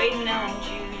go. Waiting on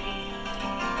Judy.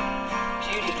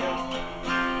 Judy go.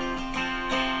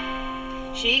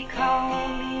 She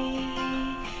called me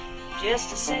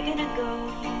just a second ago.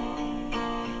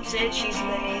 Said she's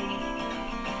late.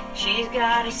 She's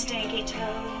got a stinky toe.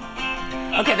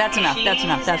 Okay, that's enough. That's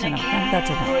enough. That's enough. That's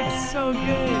enough. So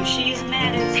good. She's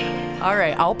mad as All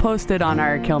right, I'll post it on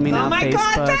our Kill Me Now Oh my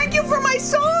Facebook. God! Thank you for my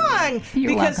song.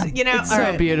 You're because welcome. you know, It's all so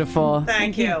right. beautiful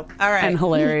Thank you. All right. and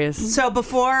hilarious. So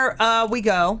before we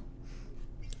go,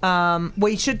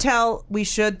 we should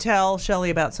tell Shelley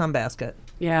about Sunbasket.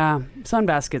 Yeah,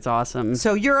 Sunbasket's awesome.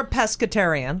 So you're a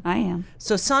pescatarian. I am.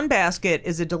 So Sunbasket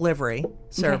is a delivery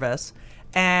service,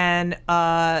 and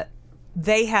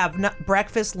they have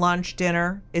breakfast, lunch,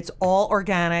 dinner. It's all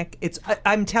organic.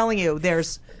 I'm telling you,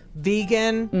 there's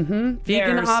vegan.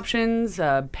 Vegan there's- options,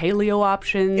 paleo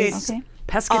options. It's Okay.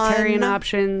 pescatarian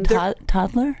options.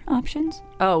 Toddler options?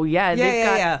 Oh yeah,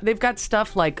 Yeah. they've got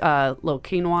stuff like little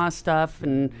quinoa stuff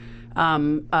and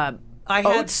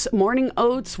oats, morning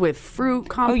oats with fruit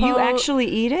compote. Oh, you actually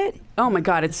eat it? Oh my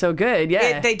God, it's so good.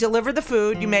 Yeah. They deliver the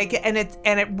food, you make it, and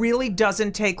it really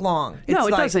doesn't take long. No, It's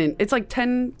it doesn't. It's like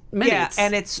 10 minutes. Yeah,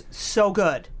 and it's so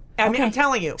good. I mean, I'm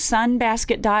telling you.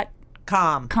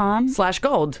 Sunbasket.com.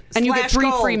 /gold. And you get /gold.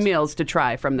 3 free meals to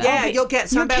try from that. Yeah, you'll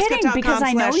get You're kidding, because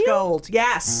I know you? sunbasket.com/gold.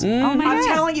 Yes. Oh my I'm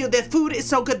God. telling you, the food is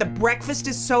so good. The breakfast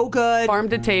is so good. Farm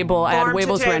to table at Farm to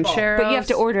Huevos table. Rancheros. But you have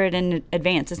to order it in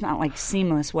advance. It's not like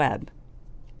seamless web.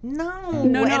 No,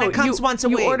 No, and it comes once a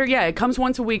week. You order, it comes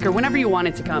once a week or whenever you want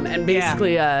it to come. And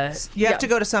basically, You have to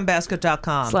go to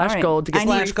sunbasket.com. /gold to get I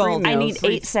free need, gold. I meals.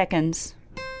 need 8 seconds.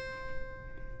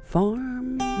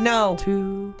 Farm No.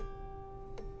 to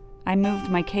I moved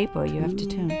my capo. You have to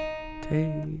tune.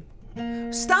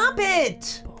 take. Stop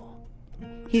it.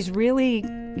 He's really,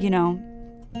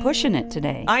 pushing it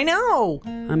today. I know.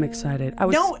 I'm excited.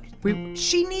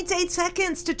 She needs 8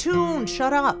 seconds to tune.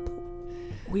 Shut up.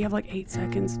 We have like 8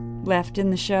 seconds. Left in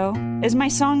the show. Is my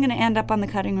song going to end up on the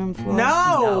cutting room floor?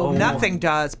 No, nothing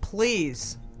does.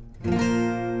 Please.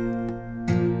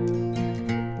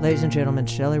 Ladies and gentlemen,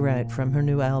 Shelley Wright from her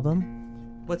new album.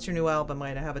 What's your new album?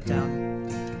 Might I have it down?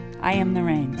 I Am the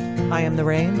Rain. I Am the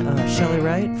Rain. Shelley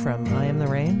Wright from I Am the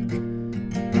Rain.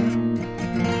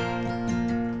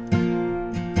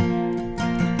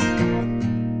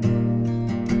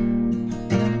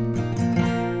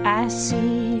 I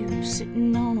see you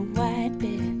sitting on a white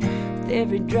bed with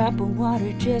every drop of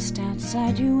water just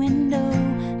outside your window.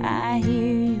 I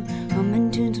hear you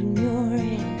humming tunes in your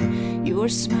head. You're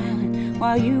smiling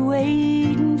while you're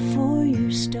waiting for your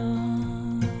star.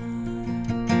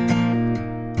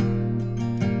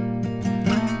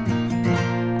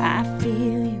 I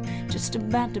feel you just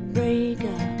about to break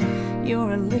up.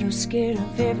 You're a little scared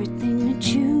of everything that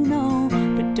you know,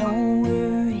 but don't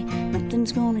worry,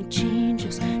 nothing's gonna change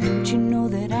us. Don't you know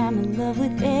that I'm in love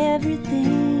with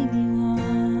everything you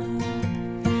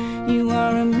are? You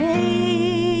are amazing,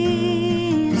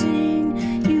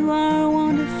 you are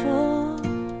wonderful.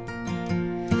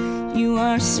 You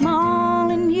are small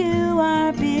and you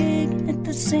are big at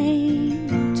the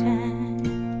same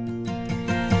time.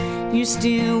 You're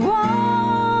still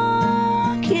walking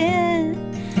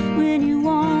when you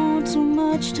want so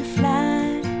much to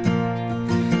fly.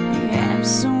 You have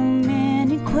so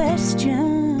many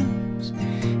questions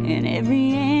and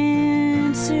every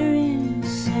answer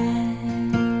inside.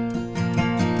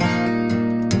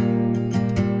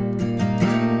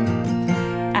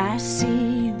 I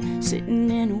see you sitting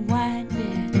in a white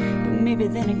bed, but maybe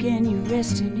then again you're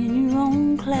resting in your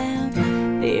own cloud.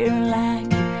 They're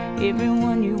like you,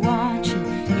 everyone you're watching,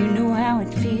 you know how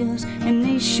it feels, and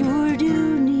they sure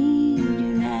do need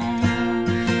you now.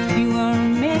 You are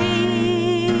amazing,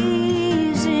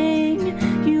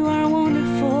 you are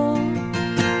wonderful.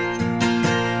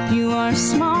 You are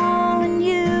small and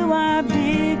you are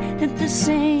big at the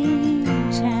same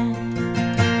time.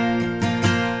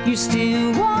 You're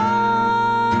still walking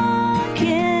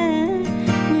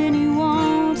when you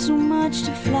want so much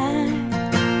to fly.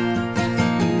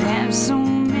 You have so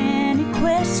many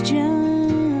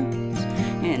questions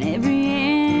and every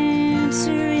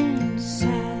answer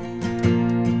inside.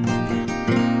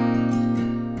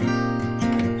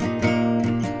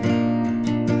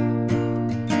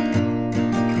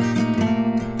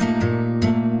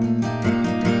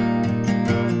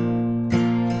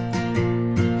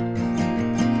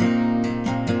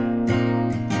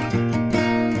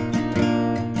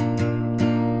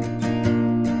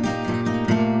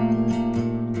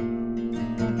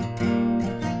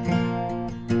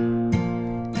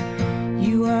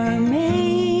 You are amazing,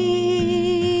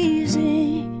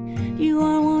 you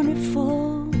are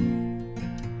wonderful.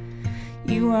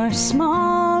 You are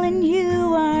small and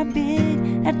you are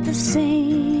big at the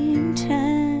same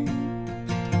time.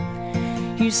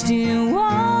 You're still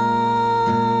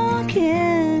walking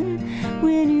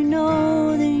when you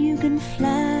know that you can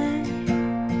fly.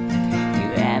 You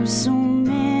have so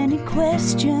many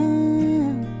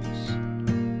questions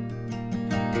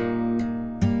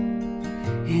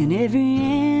and every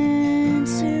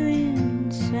answer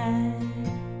inside.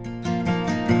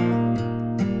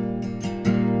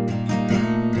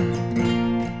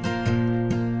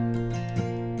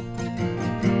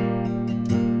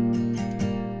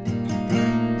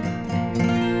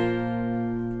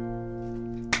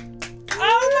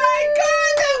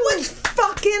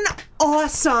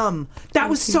 awesome. That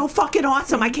was so fucking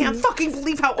awesome. I can't fucking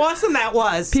believe how awesome that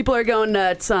was. People are going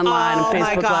nuts online and Oh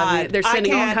my Facebook God. Live. They're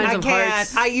sending all kinds of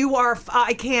hearts.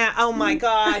 I can't. Oh my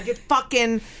God. You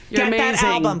fucking You're get that amazing.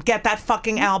 album. Get that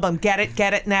fucking album. Get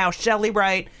it now. Shelley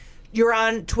Wright. You're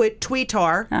on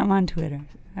Tweetar. I'm on Twitter.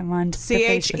 I'm on the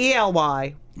Facebook.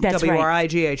 CHELY. That's right.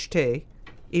 WRIGHT.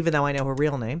 Even though I know her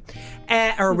real name,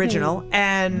 or original,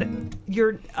 and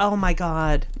you're. Oh my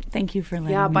God. Thank you for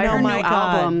letting Yeah, me buy know. her Oh new my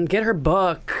God. album. Get her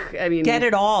book. I mean, Get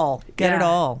it all. Get it Yeah.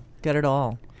 all. Get it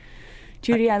all.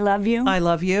 Judy, I love you. I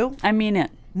love you. I mean it.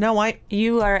 No,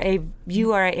 You are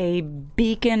a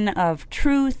beacon of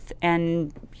truth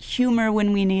and humor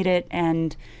when we need it,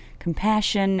 and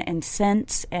compassion and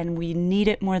sense, and we need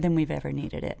it more than we've ever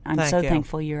needed it. I'm Thank so you.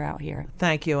 thankful you're out here.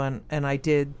 Thank you, and I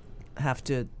did have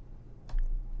to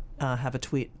have a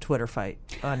Twitter fight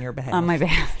on your behalf. On my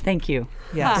behalf, thank you.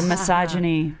 Yes. The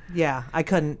misogyny. Yeah, I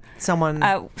couldn't. Someone.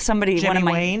 Somebody, Jimmy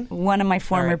Wayne? one of my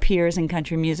former right. peers in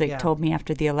country music, Yeah. told me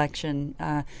after the election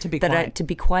To be that quiet. to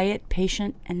be quiet,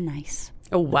 patient, and nice.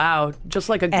 oh wow, just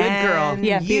like a good girl. And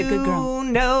Yeah, be a good girl.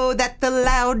 You know that the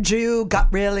loud Jew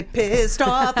got really pissed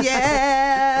off.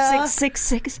 Yeah.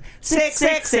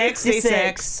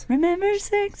 666. Remember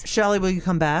 6? Shelley, will you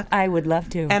come back? I would love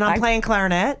to. And I'm playing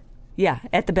clarinet. Yeah,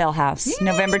 at the Bell House,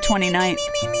 November 29th.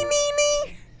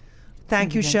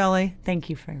 Thank you, Shelley. Thank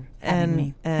you for having And-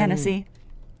 me. and- Hennessy,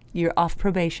 you're off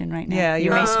probation right now. Yeah, you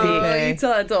you're may off speak. probation. You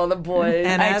tell it to all the boys.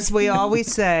 And as we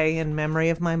always say, in memory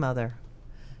of my mother,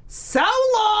 so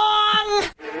long!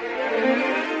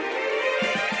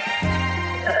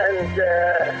 And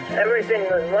everything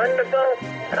was wonderful.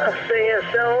 I'll see you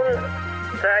soon.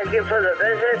 Thank you for the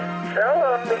visit. So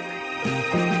long.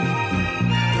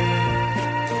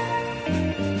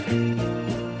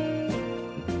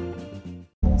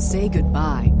 Say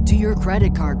goodbye to your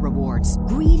credit card rewards.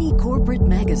 Greedy corporate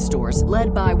mega stores,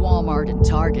 led by Walmart and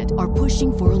Target, are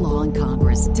pushing for a law in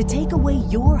Congress to take away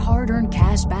your hard-earned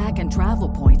cash back and travel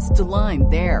points to line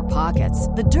their pockets.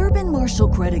 The Durbin-Marshall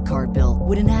credit card bill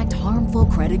would enact harmful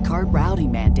credit card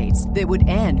routing mandates that would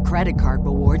end credit card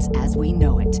rewards as we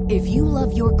know it. If you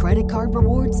love your credit card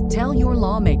rewards, tell your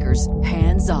lawmakers,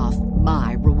 hands off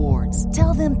my rewards.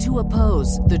 Tell them to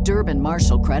oppose the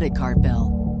Durbin-Marshall credit card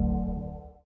bill.